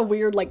there's a lot of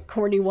weird, like,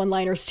 corny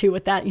one-liners, too,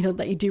 with that,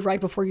 that you do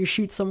right before you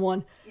shoot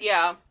someone.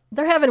 Yeah.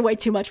 They're having way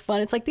too much fun.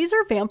 It's like, these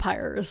are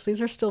vampires.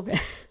 These are still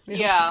vampires.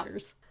 Yeah.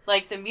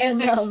 Like, the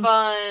music's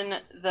fun,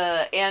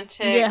 the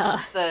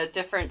antics, the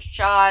different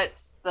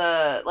shots,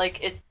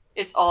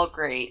 it's all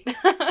great.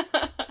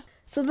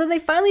 So then they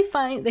finally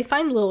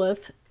find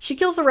Lilith. She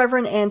kills the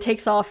Reverend and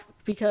takes off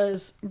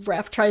because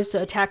Raph tries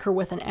to attack her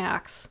with an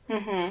axe.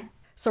 Mm-hmm.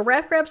 So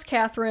Raph grabs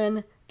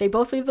Catherine. They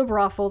both leave the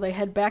brothel. They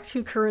head back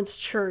to Current's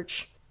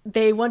church.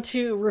 They want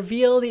to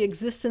reveal the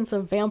existence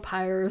of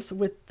vampires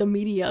with the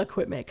media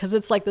equipment because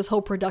it's like this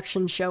whole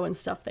production show and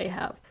stuff they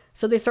have.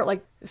 So they start,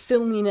 like,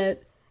 filming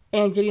it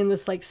and getting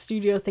this, like,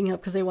 studio thing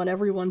up because they want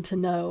everyone to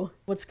know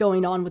what's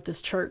going on with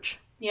this church.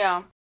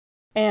 Yeah.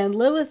 And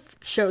Lilith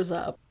shows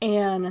up,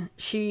 and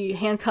she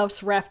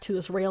handcuffs Raph to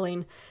this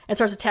railing and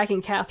starts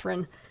attacking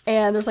Catherine.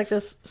 And there's, like,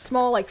 this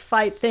small, like,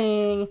 fight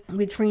thing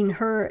between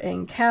her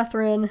and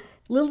Catherine.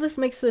 Lilith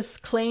makes this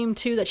claim,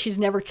 too, that she's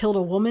never killed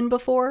a woman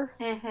before,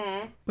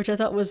 which I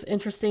thought was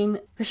interesting.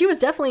 Because she was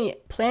definitely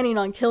planning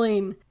on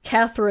killing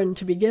Catherine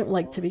to begin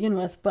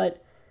with,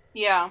 but...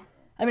 Yeah.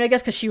 I mean, I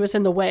guess because she was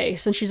in the way.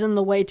 Since she's in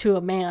the way to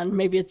a man,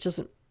 maybe it's just,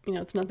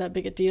 it's not that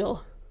big a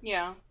deal.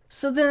 Yeah.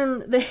 So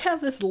then they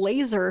have this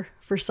laser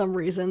for some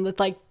reason that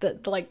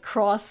like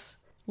cross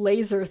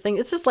laser thing.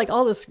 It's just like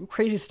all this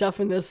crazy stuff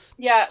in this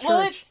church.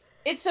 Well,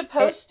 it's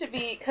supposed to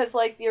be because,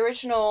 like, the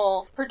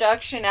original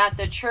production at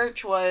the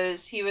church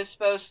was he was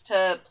supposed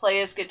to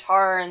play his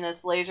guitar and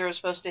this laser was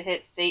supposed to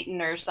hit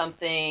Satan or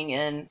something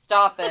and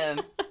stop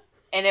him.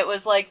 And it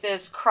was like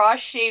this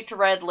cross-shaped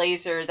red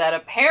laser that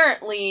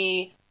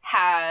apparently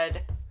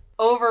had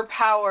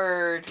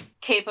overpowered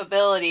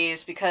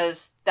capabilities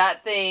because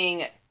that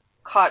thing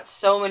caught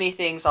so many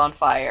things on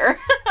fire.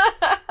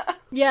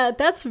 Yeah,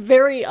 that's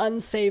very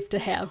unsafe to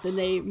have in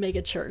a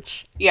mega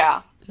church.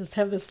 Yeah. Just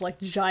have this, like,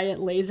 giant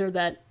laser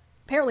that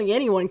apparently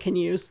anyone can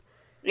use.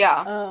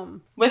 Yeah.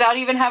 Without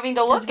even having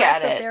to look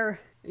at it. There,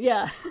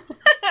 yeah.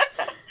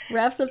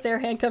 Raph's up there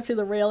handcuffed to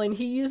the railing.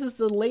 He uses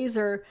the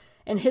laser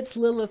and hits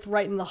Lilith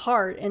right in the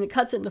heart, and it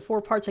cuts it into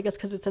 4 parts, I guess,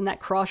 because it's in that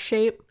cross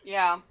shape.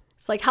 Yeah.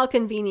 It's like, how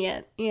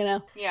convenient, you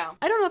know? Yeah.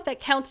 I don't know if that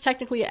counts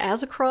technically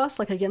as a cross,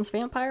 like against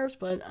vampires,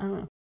 but I don't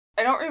know.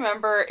 I don't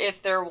remember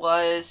if there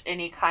was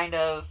any kind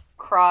of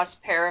cross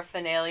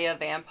paraphernalia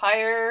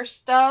vampire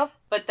stuff,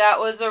 but that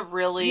was a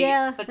really...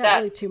 Yeah, but not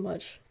really too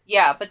much.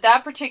 Yeah, but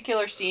that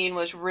particular scene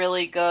was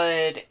really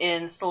good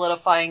in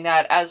solidifying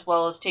that, as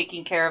well as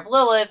taking care of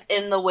Lilith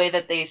in the way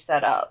that they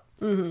set up.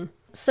 Mm-hmm.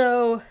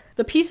 So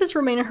the pieces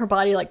remain in her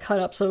body, like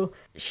cut up, so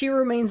she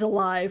remains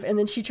alive, and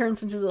then she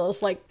turns into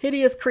this like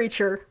hideous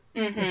creature,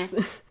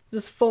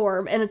 this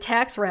form, and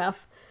attacks Raph.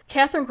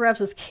 Catherine grabs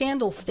this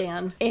candle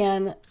stand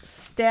and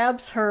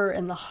stabs her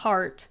in the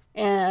heart,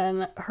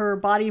 and her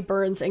body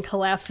burns and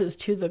collapses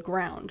to the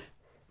ground.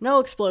 No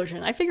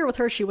explosion. I figure with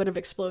her she would have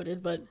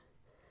exploded, but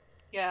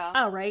yeah,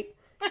 all right.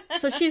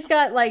 So she's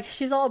got like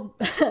she's all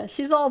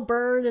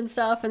burned and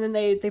stuff, and then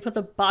they put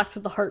the box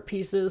with the heart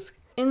pieces.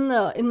 In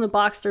the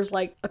box there's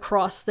like a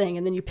cross thing,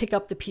 and then you pick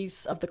up the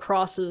piece of the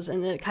crosses,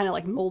 and then it kind of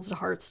like molds the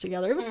hearts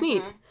together. It was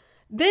neat.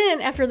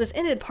 Then after this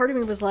ended, part of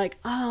me was like,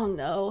 oh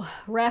no,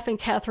 Raph and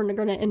Catherine are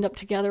going to end up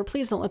together.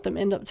 Please don't let them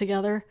end up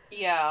together.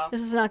 Yeah. This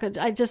is not good.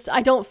 I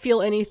don't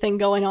feel anything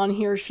going on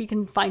here. She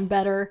can find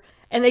better.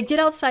 And they get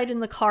outside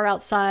in the car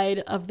outside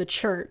of the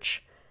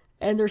church,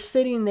 and they're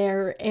sitting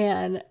there,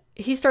 and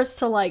he starts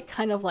to like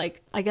kind of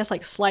like, I guess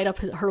like slide up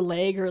her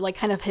leg or like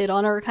kind of hit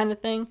on her kind of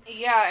thing.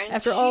 Yeah. And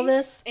after all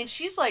this. And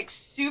she's like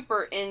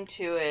super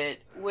into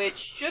it, which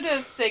should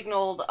have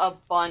signaled a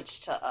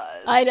bunch to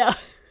us. I know.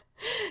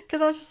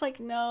 Because I was just like,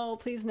 no,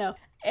 please no.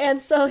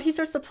 And so he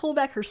starts to pull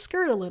back her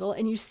skirt a little,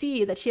 and you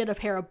see that she had a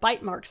pair of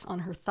bite marks on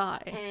her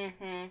thigh.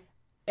 Mm-hmm.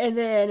 And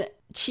then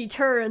she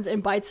turns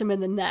and bites him in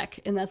the neck,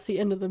 and that's the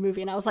end of the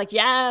movie. And I was like,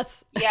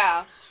 yes!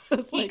 Yeah.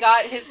 He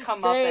got his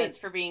comeuppance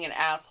for being an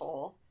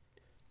asshole.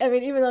 I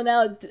mean, even though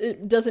now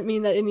it doesn't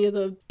mean that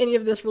any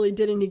of this really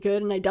did any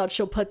good, and I doubt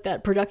she'll put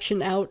that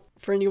production out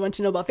for anyone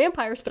to know about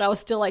vampires, but I was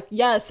still like,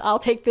 yes, I'll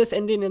take this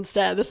ending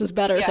instead. This is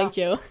better, thank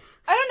you.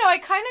 I don't know, I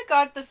kind of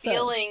got the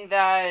feeling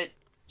that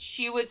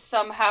she would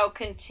somehow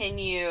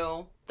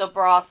continue the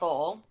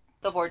brothel,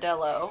 the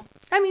Bordello.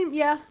 I mean,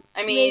 yeah.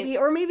 Maybe,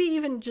 or maybe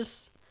even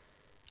just,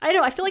 I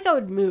don't know, I feel like I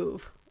would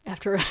move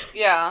after.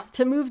 Yeah.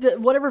 To move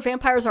whatever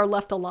vampires are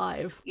left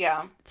alive.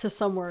 Yeah. To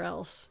somewhere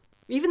else.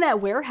 Even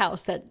that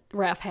warehouse that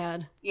Raph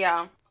had.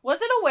 Yeah.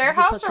 Was it a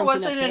warehouse or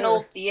was it an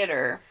old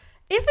theater?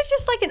 It was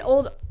just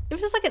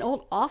like an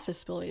old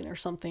office building or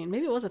something.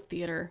 Maybe it was a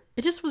theater.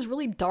 It just was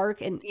really dark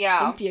and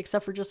empty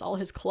except for just all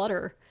his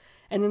clutter.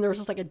 And then there was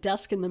just like a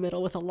desk in the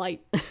middle with a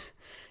light.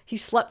 He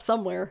slept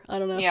somewhere. I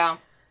don't know. Yeah.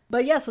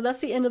 But yeah, so that's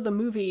the end of the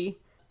movie.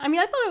 I mean,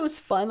 I thought it was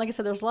fun. Like I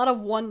said, there's a lot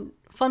of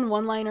fun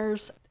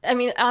one-liners. I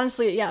mean,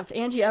 honestly, yeah, if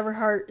Angie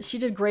Everhart, she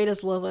did great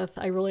as Lilith.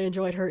 I really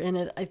enjoyed her in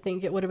it. I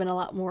think it would have been a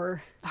lot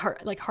more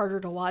harder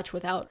to watch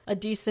without a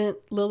decent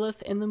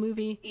Lilith in the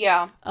movie.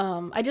 Yeah.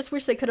 I just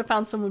wish they could have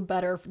found someone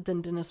better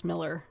than Dennis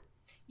Miller.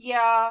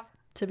 Yeah.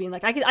 To be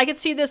like, I could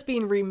see this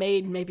being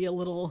remade maybe a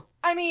little.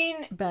 I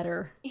mean,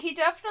 better. He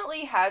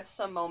definitely had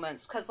some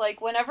moments because, like,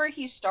 whenever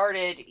he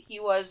started, he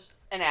was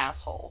an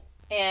asshole.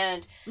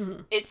 And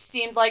it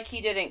seemed like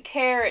he didn't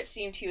care. It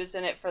seemed he was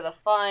in it for the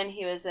fun.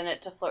 He was in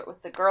it to flirt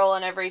with the girl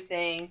and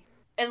everything.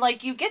 And,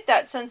 like, you get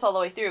that sense all the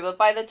way through. But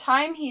by the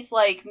time he's,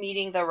 like,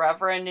 meeting the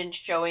Reverend and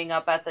showing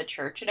up at the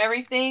church and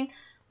everything,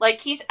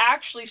 like, he's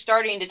actually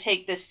starting to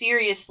take this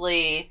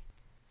seriously,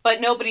 but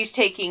nobody's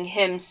taking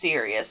him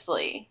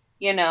seriously,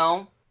 you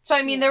know? So,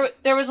 I mean,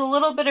 there was a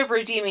little bit of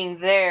redeeming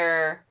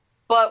there.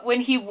 But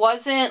when he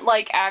wasn't,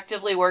 like,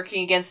 actively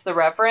working against the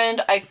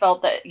Reverend, I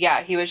felt that,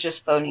 yeah, he was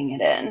just phoning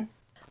it in.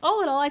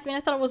 All in all, I mean,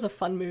 I thought it was a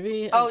fun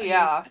movie. Oh,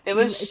 yeah. It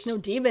was... It's no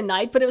Demon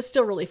Night, but it was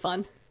still really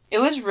fun. It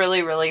was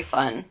really, really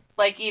fun.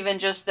 Like, even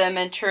just them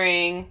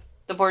entering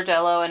the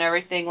Bordello and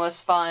everything was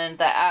fun.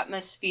 The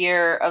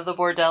atmosphere of the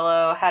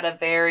Bordello had a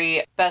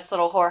very Best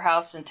Little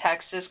Whorehouse in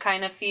Texas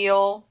kind of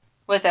feel,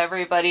 with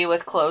everybody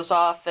with clothes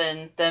off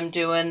and them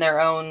doing their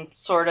own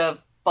sort of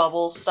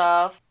bubble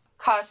stuff.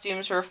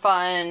 Costumes were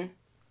fun.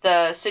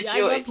 I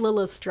loved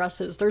Lilith's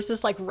dresses. There's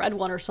this like red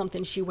one or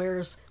something she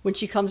wears when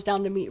she comes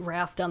down to meet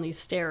Raph down these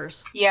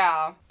stairs.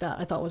 Yeah. That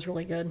I thought was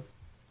really good.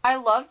 I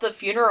loved the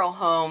funeral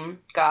home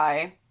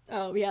guy.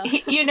 Oh, yeah.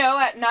 You know,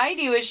 at night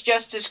he was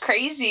just as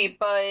crazy,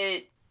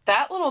 but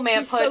that little man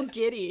He's so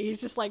giddy.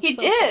 He's just like, he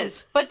so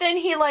is. pumped. But then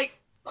he like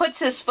puts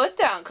his foot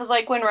down, because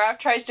like when Raph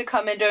tries to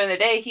come in during the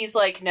day, he's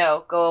like,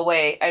 no, go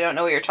away. I don't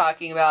know what you're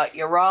talking about.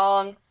 You're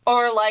wrong.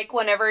 Or, like,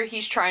 whenever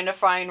he's trying to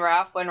find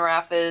Raph when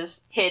Raph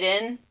is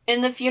hidden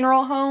in the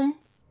funeral home,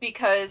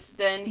 because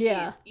then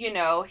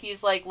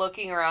he's, like,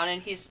 looking around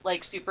and he's,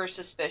 like, super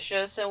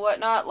suspicious and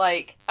whatnot.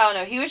 Like, I don't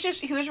know, he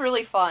was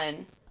really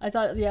fun. I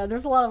thought, yeah,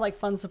 there's a lot of, like,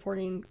 fun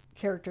supporting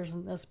characters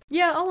in this.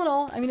 Yeah, all in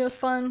all, I mean, it was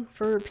fun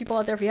for people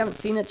out there. If you haven't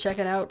seen it, check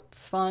it out.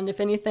 It's fun.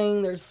 If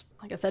anything, there's,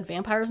 like I said,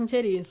 vampires and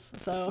titties,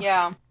 so.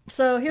 Yeah.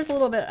 So here's a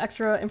little bit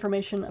extra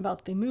information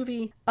about the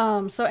movie.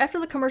 So after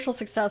the commercial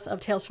success of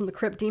Tales from the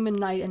Crypt Demon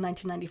Knight in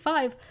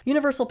 1995,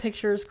 Universal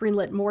Pictures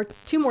greenlit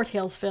two more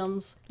Tales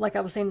films, like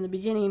I was saying in the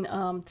beginning.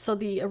 So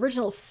the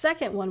original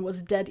second one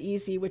was Dead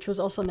Easy, which was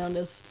also known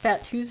as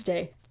Fat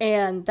Tuesday.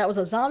 And that was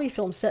a zombie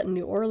film set in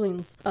New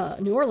Orleans,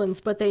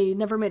 but they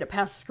never made it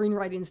past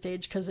screenwriting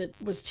stage because it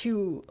was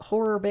too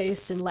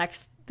horror-based and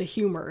lacks the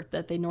humor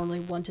that they normally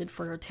wanted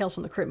for Tales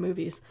from the Crypt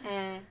movies.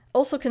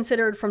 Also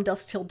considered From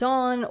Dusk Till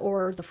Dawn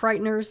or The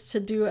Frighteners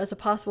to do as a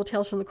possible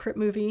Tales from the Crypt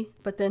movie,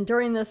 but then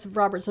during this,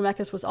 Robert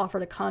Zemeckis was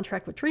offered a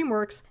contract with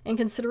DreamWorks and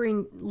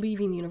considering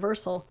leaving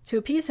Universal. To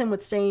appease him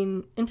with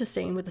staying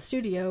with the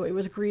studio, it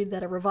was agreed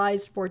that a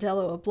revised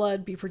Bordello of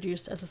Blood be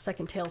produced as a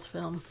second Tales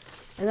film.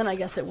 And then I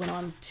guess it went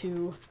on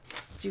to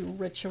do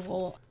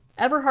Ritual.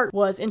 Everhart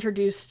was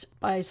introduced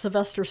by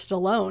Sylvester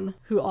Stallone,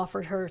 who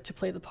offered her to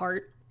play the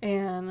part,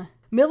 and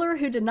Miller,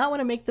 who did not want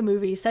to make the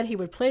movie, said he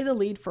would play the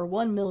lead for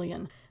 $1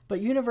 million,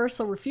 but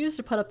Universal refused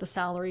to put up the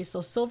salary,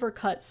 so Silver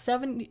cut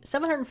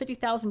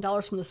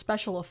 $750,000 from the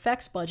special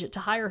effects budget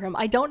to hire him.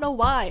 I don't know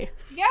why.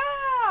 Yeah!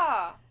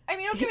 I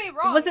mean, don't get me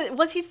wrong.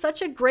 Was he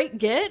such a great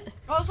get?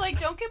 I was like,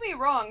 don't get me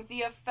wrong, the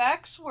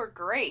effects were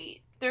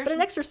great. But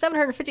an extra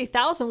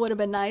 $750,000 would have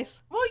been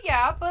nice. Well,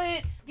 yeah,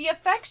 but the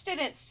effects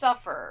didn't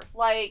suffer.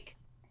 Like,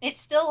 it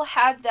still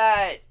had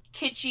that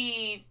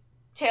kitschy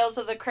Tales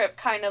of the Crypt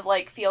kind of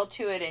like feel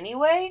to it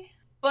anyway.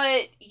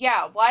 But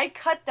yeah, why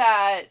cut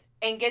that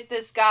and get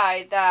this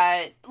guy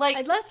that like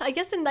Unless I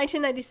guess in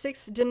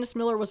 1996 Dennis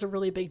Miller was a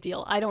really big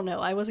deal. I don't know.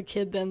 I was a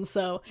kid then,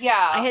 so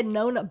yeah. I had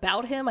known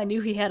about him. I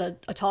knew he had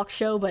a talk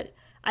show, but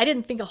I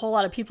didn't think a whole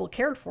lot of people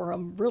cared for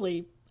him,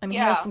 really. I mean,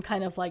 he has some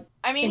kind of like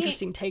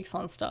interesting takes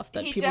on stuff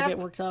that people get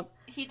worked up.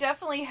 He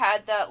definitely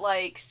had that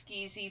like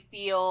skeezy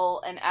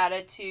feel and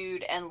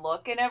attitude and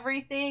look and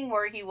everything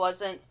where he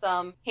wasn't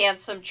some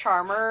handsome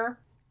charmer.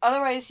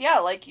 Otherwise, yeah,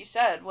 like you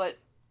said, what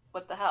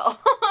the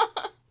hell?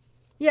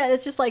 Yeah,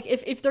 it's just like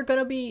if they're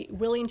gonna be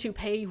willing to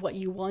pay what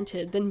you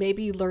wanted, then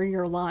maybe learn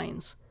your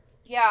lines.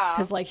 Yeah.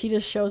 Because like he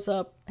just shows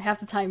up half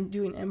the time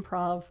doing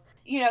improv.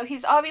 You know,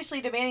 he's obviously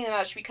demanding the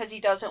match because he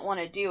doesn't want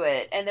to do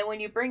it. And then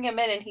when you bring him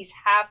in and he's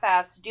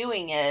half-assed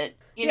doing it,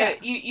 you know,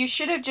 you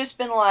should have just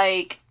been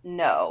like,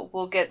 no,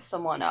 we'll get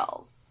someone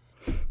else.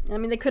 I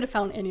mean, they could have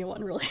found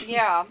anyone, really.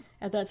 Yeah.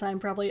 At that time,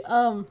 probably.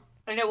 And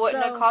it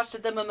wouldn't have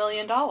costed them $1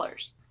 million.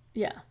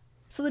 Yeah.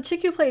 So the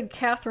chick who played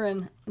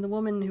Catherine, the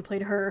woman who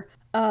played her,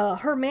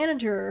 her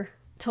manager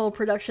told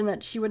production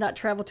that she would not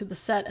travel to the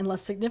set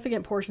unless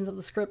significant portions of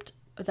the script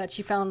that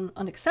she found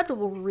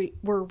unacceptable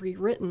were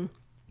rewritten.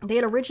 They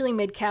had originally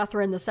made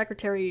Catherine, the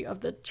secretary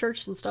of the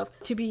church and stuff,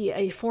 to be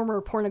a former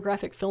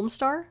pornographic film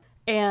star.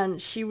 And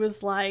she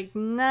was like,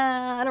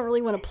 nah, I don't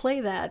really want to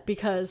play that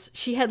because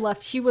she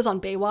was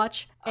on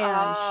Baywatch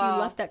and she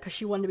left that because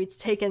she wanted to be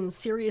taken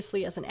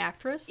seriously as an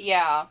actress.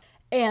 Yeah.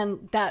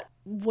 And that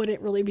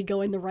wouldn't really be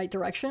going the right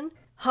direction.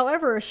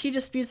 However, she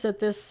disputes that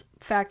this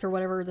fact or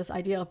whatever, this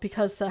idea,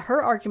 because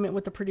her argument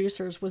with the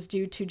producers was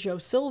due to Joe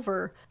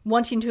Silver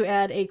wanting to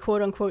add a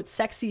quote-unquote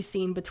sexy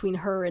scene between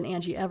her and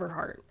Angie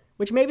Everhart.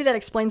 Which maybe that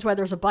explains why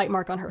there's a bite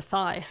mark on her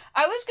thigh.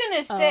 I was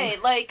gonna say,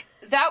 like,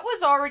 that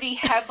was already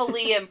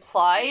heavily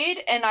implied,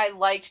 and I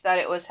liked that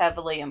it was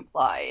heavily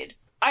implied.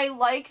 I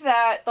like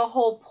that the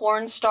whole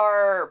porn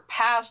star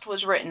past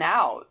was written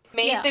out.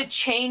 Made the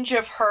change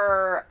of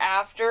her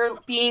after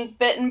being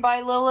bitten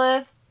by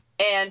Lilith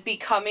and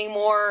becoming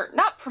more,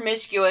 not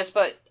promiscuous,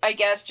 but I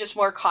guess just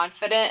more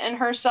confident in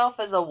herself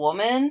as a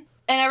woman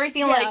and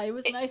everything. Yeah, it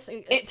was nice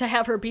to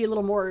have her be a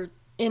little more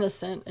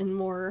innocent and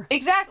more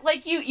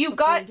like you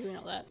got doing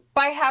all that.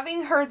 By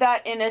having her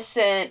that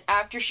innocent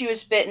after she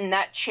was bitten,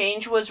 that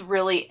change was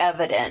really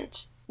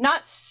evident.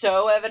 Not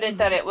so evident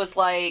that it was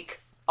like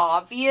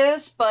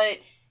obvious, but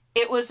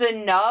it was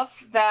enough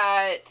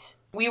that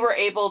we were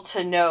able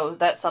to know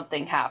that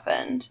something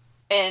happened.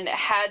 And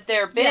had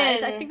there been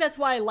I think that's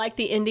why I like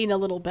the ending a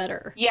little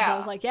better. Yeah, I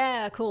was like,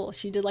 yeah, cool,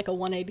 she did like a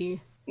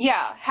 180.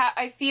 Yeah,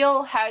 I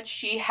feel had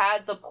she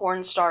had the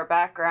porn star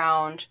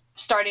background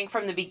starting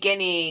from the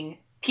beginning,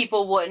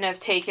 people wouldn't have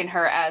taken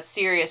her as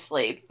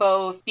seriously,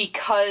 both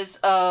because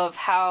of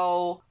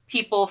how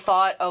people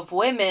thought of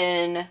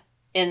women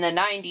in the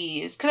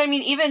 90s. Because, I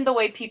mean, even the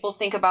way people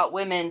think about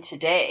women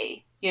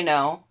today, you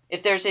know,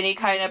 if there's any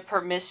kind of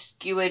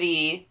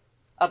promiscuity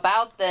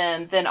about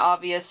them, then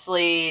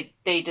obviously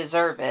they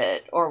deserve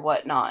it or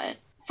whatnot.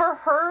 For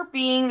her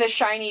being the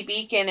shiny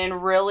beacon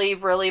and really,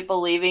 really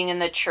believing in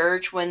the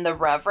church when the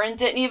Reverend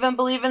didn't even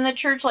believe in the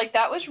church, like,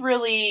 that was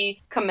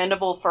really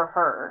commendable for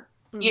her.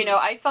 Mm-hmm. You know,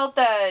 I felt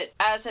that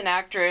as an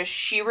actress,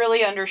 she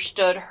really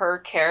understood her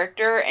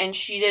character and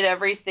she did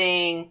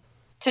everything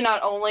to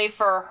not only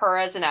for her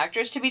as an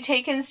actress to be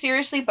taken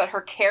seriously, but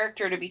her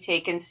character to be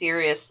taken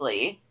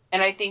seriously.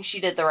 And I think she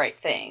did the right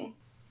thing.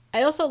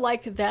 I also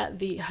like that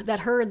that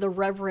her and the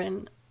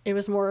Reverend, it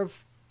was more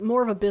of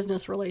a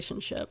business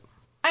relationship.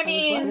 I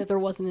was glad that there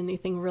wasn't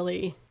anything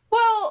really.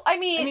 Well, I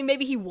mean,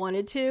 maybe he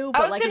wanted to,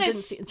 but like it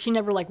didn't. She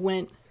never like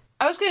went.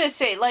 I was gonna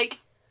say, like,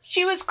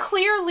 she was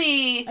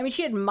clearly. I mean,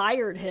 she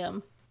admired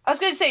him. I was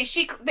gonna say,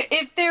 she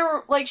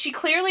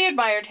clearly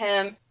admired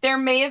him. There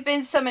may have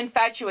been some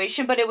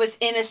infatuation, but it was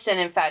innocent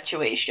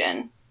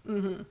infatuation.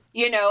 Mm-hmm.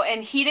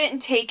 And he didn't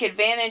take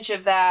advantage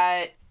of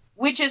that,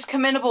 which is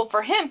commendable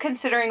for him,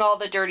 considering all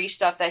the dirty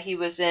stuff that he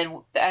was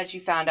in, as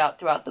you found out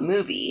throughout the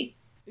movie.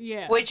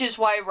 Yeah. Which is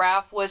why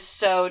Raph was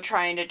so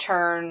trying to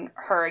turn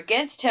her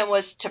against him,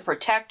 was to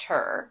protect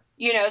her.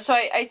 So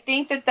I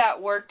think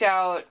that worked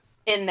out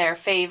in their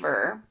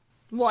favor.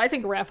 Well, I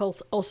think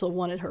Raph also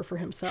wanted her for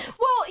himself.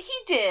 Well,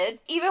 he did.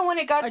 Even when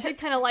it got I did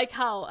kind of like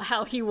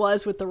how he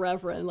was with the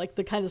Reverend, like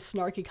the kind of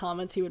snarky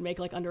comments he would make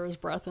like under his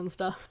breath and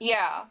stuff.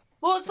 Yeah.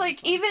 Well, it's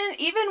like,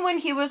 even when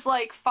he was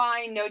like,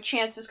 fine, no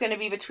chance is going to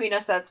be between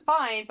us, that's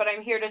fine, but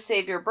I'm here to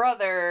save your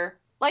brother.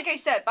 Like I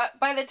said,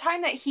 by the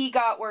time that he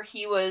got where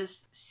he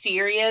was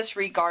serious,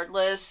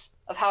 regardless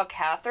of how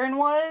Catherine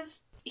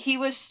was, he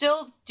was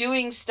still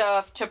doing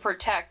stuff to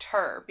protect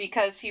her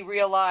because he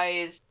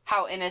realized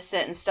how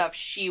innocent and stuff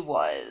she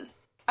was.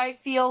 I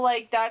feel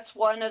like that's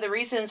one of the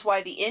reasons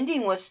why the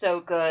ending was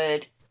so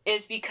good,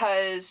 is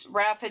because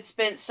Raph had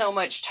spent so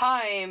much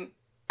time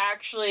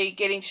actually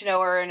getting to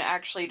know her and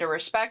actually to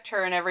respect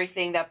her and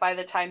everything, that by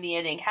the time the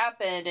ending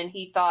happened and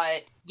he thought,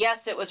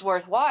 yes, it was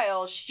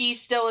worthwhile, she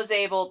still is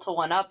able to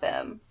one-up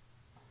him.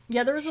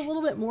 Yeah, there was a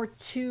little bit more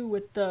too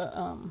with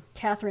the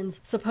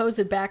Catherine's supposed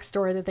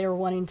backstory that they were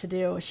wanting to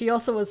do.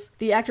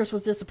 The actress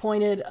was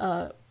disappointed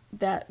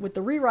that with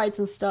the rewrites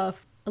and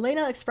stuff,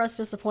 Elena expressed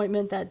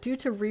disappointment that due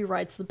to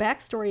rewrites, the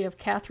backstory of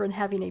Catherine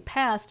having a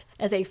past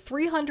as a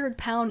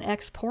 300-pound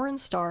ex-porn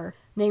star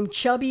named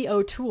Chubby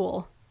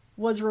O'Toole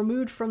was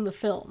removed from the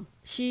film.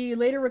 She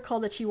later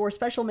recalled that she wore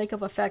special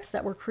makeup effects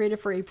that were created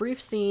for a brief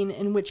scene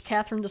in which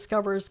Catherine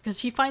discovers, because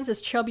she finds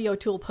this Chubby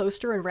O'Toole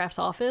poster in Raph's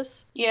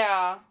office.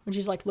 Yeah. When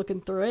she's like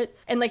looking through it.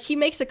 And like he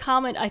makes a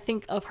comment, I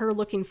think, of her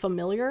looking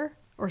familiar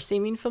or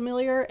seeming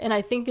familiar. And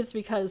I think it's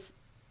because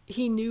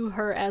he knew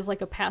her as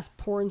like a past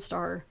porn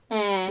star.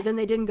 But then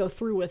they didn't go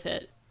through with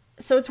it.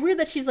 So it's weird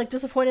that she's like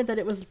disappointed that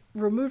it was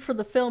removed from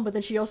the film, but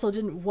then she also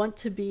didn't want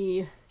to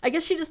be... I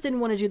guess she just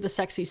didn't want to do the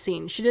sexy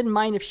scene. She didn't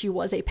mind if she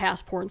was a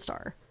past porn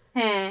star.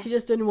 She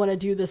just didn't want to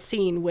do the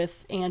scene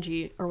with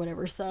Angie or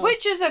whatever. So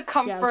which is a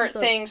comfort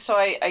thing, so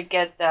I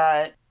get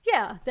that.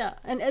 Yeah.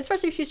 And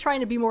especially if she's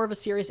trying to be more of a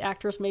serious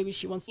actress, maybe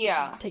she wants to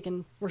be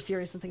taken more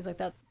serious and things like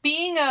that.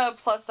 Being a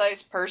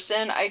plus-size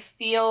person, I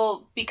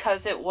feel,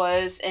 because it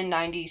was in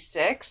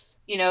 96,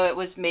 it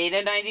was made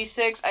in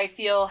 96, I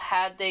feel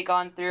had they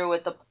gone through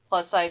with the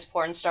plus-size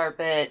porn star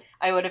bit,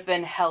 I would have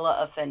been hella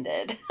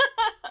offended.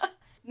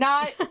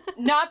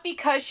 Not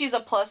because she's a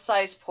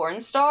plus-size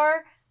porn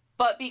star,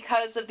 but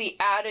because of the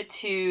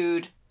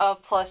attitude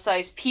of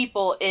plus-size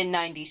people in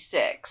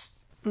 96.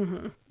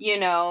 Mm-hmm.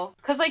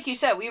 Because like you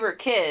said, we were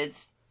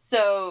kids,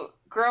 so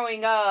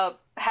growing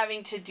up,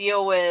 having to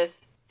deal with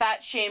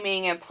fat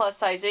shaming and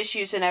plus-size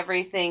issues and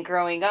everything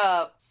growing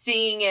up,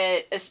 seeing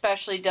it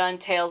especially done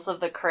Tales of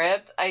the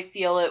Crypt, I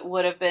feel it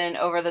would have been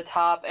over the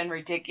top and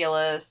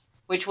ridiculous,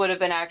 which would have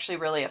been actually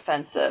really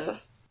offensive.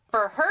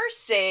 For her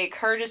sake,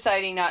 her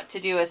deciding not to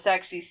do a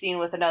sexy scene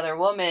with another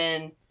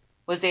woman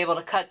was able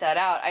to cut that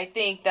out. I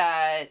think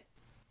that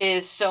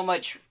is so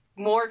much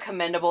more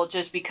commendable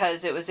just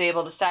because it was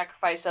able to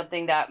sacrifice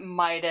something that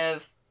might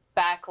have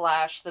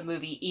backlashed the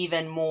movie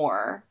even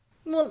more.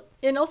 Well,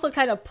 and also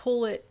kind of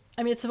pull it...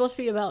 I mean, it's supposed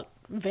to be about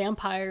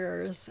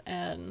vampires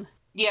and...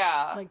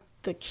 Yeah. Like,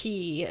 the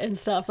key and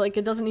stuff. Like,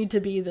 it doesn't need to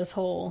be this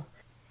whole...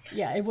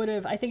 Yeah,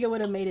 I think it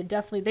would have made it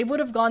definitely... They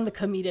would have gone the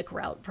comedic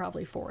route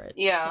probably for it.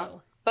 Yeah.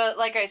 So. But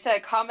like I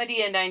said,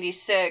 comedy in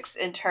 96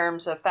 in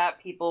terms of fat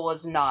people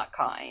was not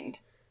kind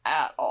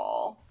at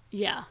all.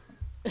 Yeah.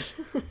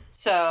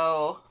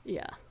 So...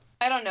 Yeah.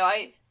 I don't know.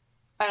 I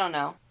don't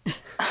know.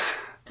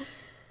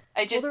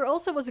 Well, there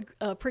also was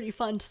a pretty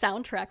fun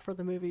soundtrack for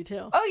the movie,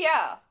 too. Oh,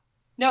 yeah.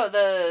 No,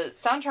 the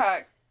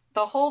soundtrack,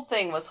 the whole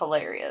thing was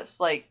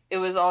hilarious. Like, it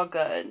was all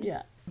good.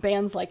 Yeah.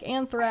 Bands like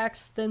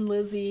Anthrax, Thin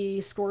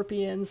Lizzy,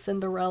 Scorpions,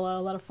 Cinderella,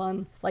 a lot of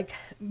fun. Like,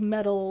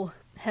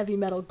 heavy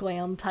metal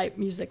glam type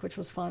music, which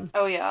was fun.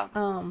 Oh, yeah.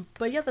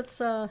 But yeah,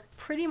 that's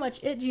pretty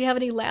much it. Do you have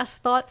any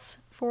last thoughts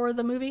for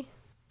the movie?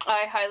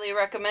 I highly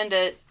recommend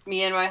it.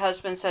 Me and my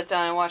husband sat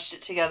down and watched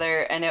it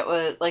together, and it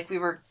was like we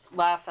were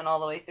laughing all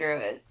the way through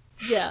it.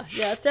 Yeah,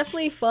 it's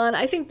definitely fun.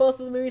 I think both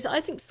of the movies, I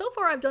think so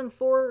far I've done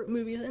 4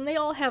 movies, and they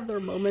all have their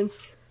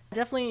moments.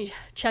 Definitely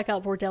check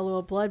out Bordello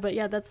of Blood, but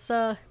yeah, that's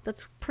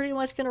pretty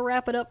much going to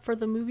wrap it up for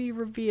the movie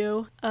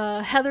review.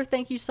 Heather,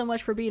 thank you so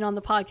much for being on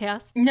the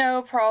podcast.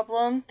 No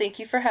problem. Thank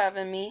you for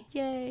having me.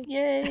 Yay.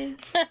 Yay.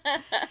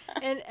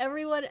 And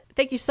everyone,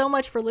 thank you so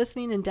much for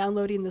listening and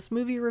downloading this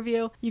movie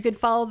review. You can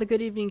follow the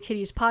Good Evening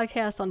Kitties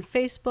podcast on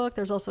Facebook.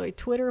 There's also a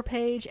Twitter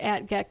page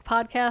at GEK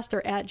Podcast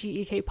or at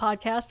GEK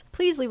Podcast.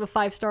 Please leave a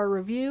 5-star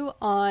review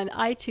on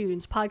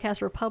iTunes,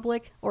 Podcast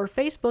Republic, or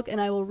Facebook,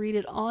 and I will read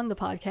it on the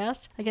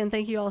podcast. Again,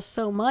 thank you all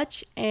so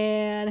much,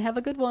 and have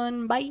a good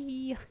one.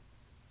 Bye.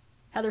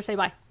 Heather, say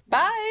bye.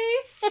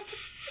 Bye.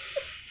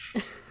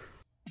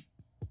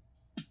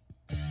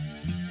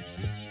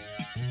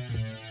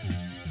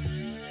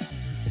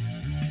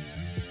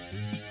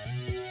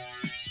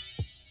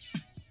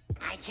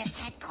 just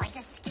had quite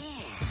a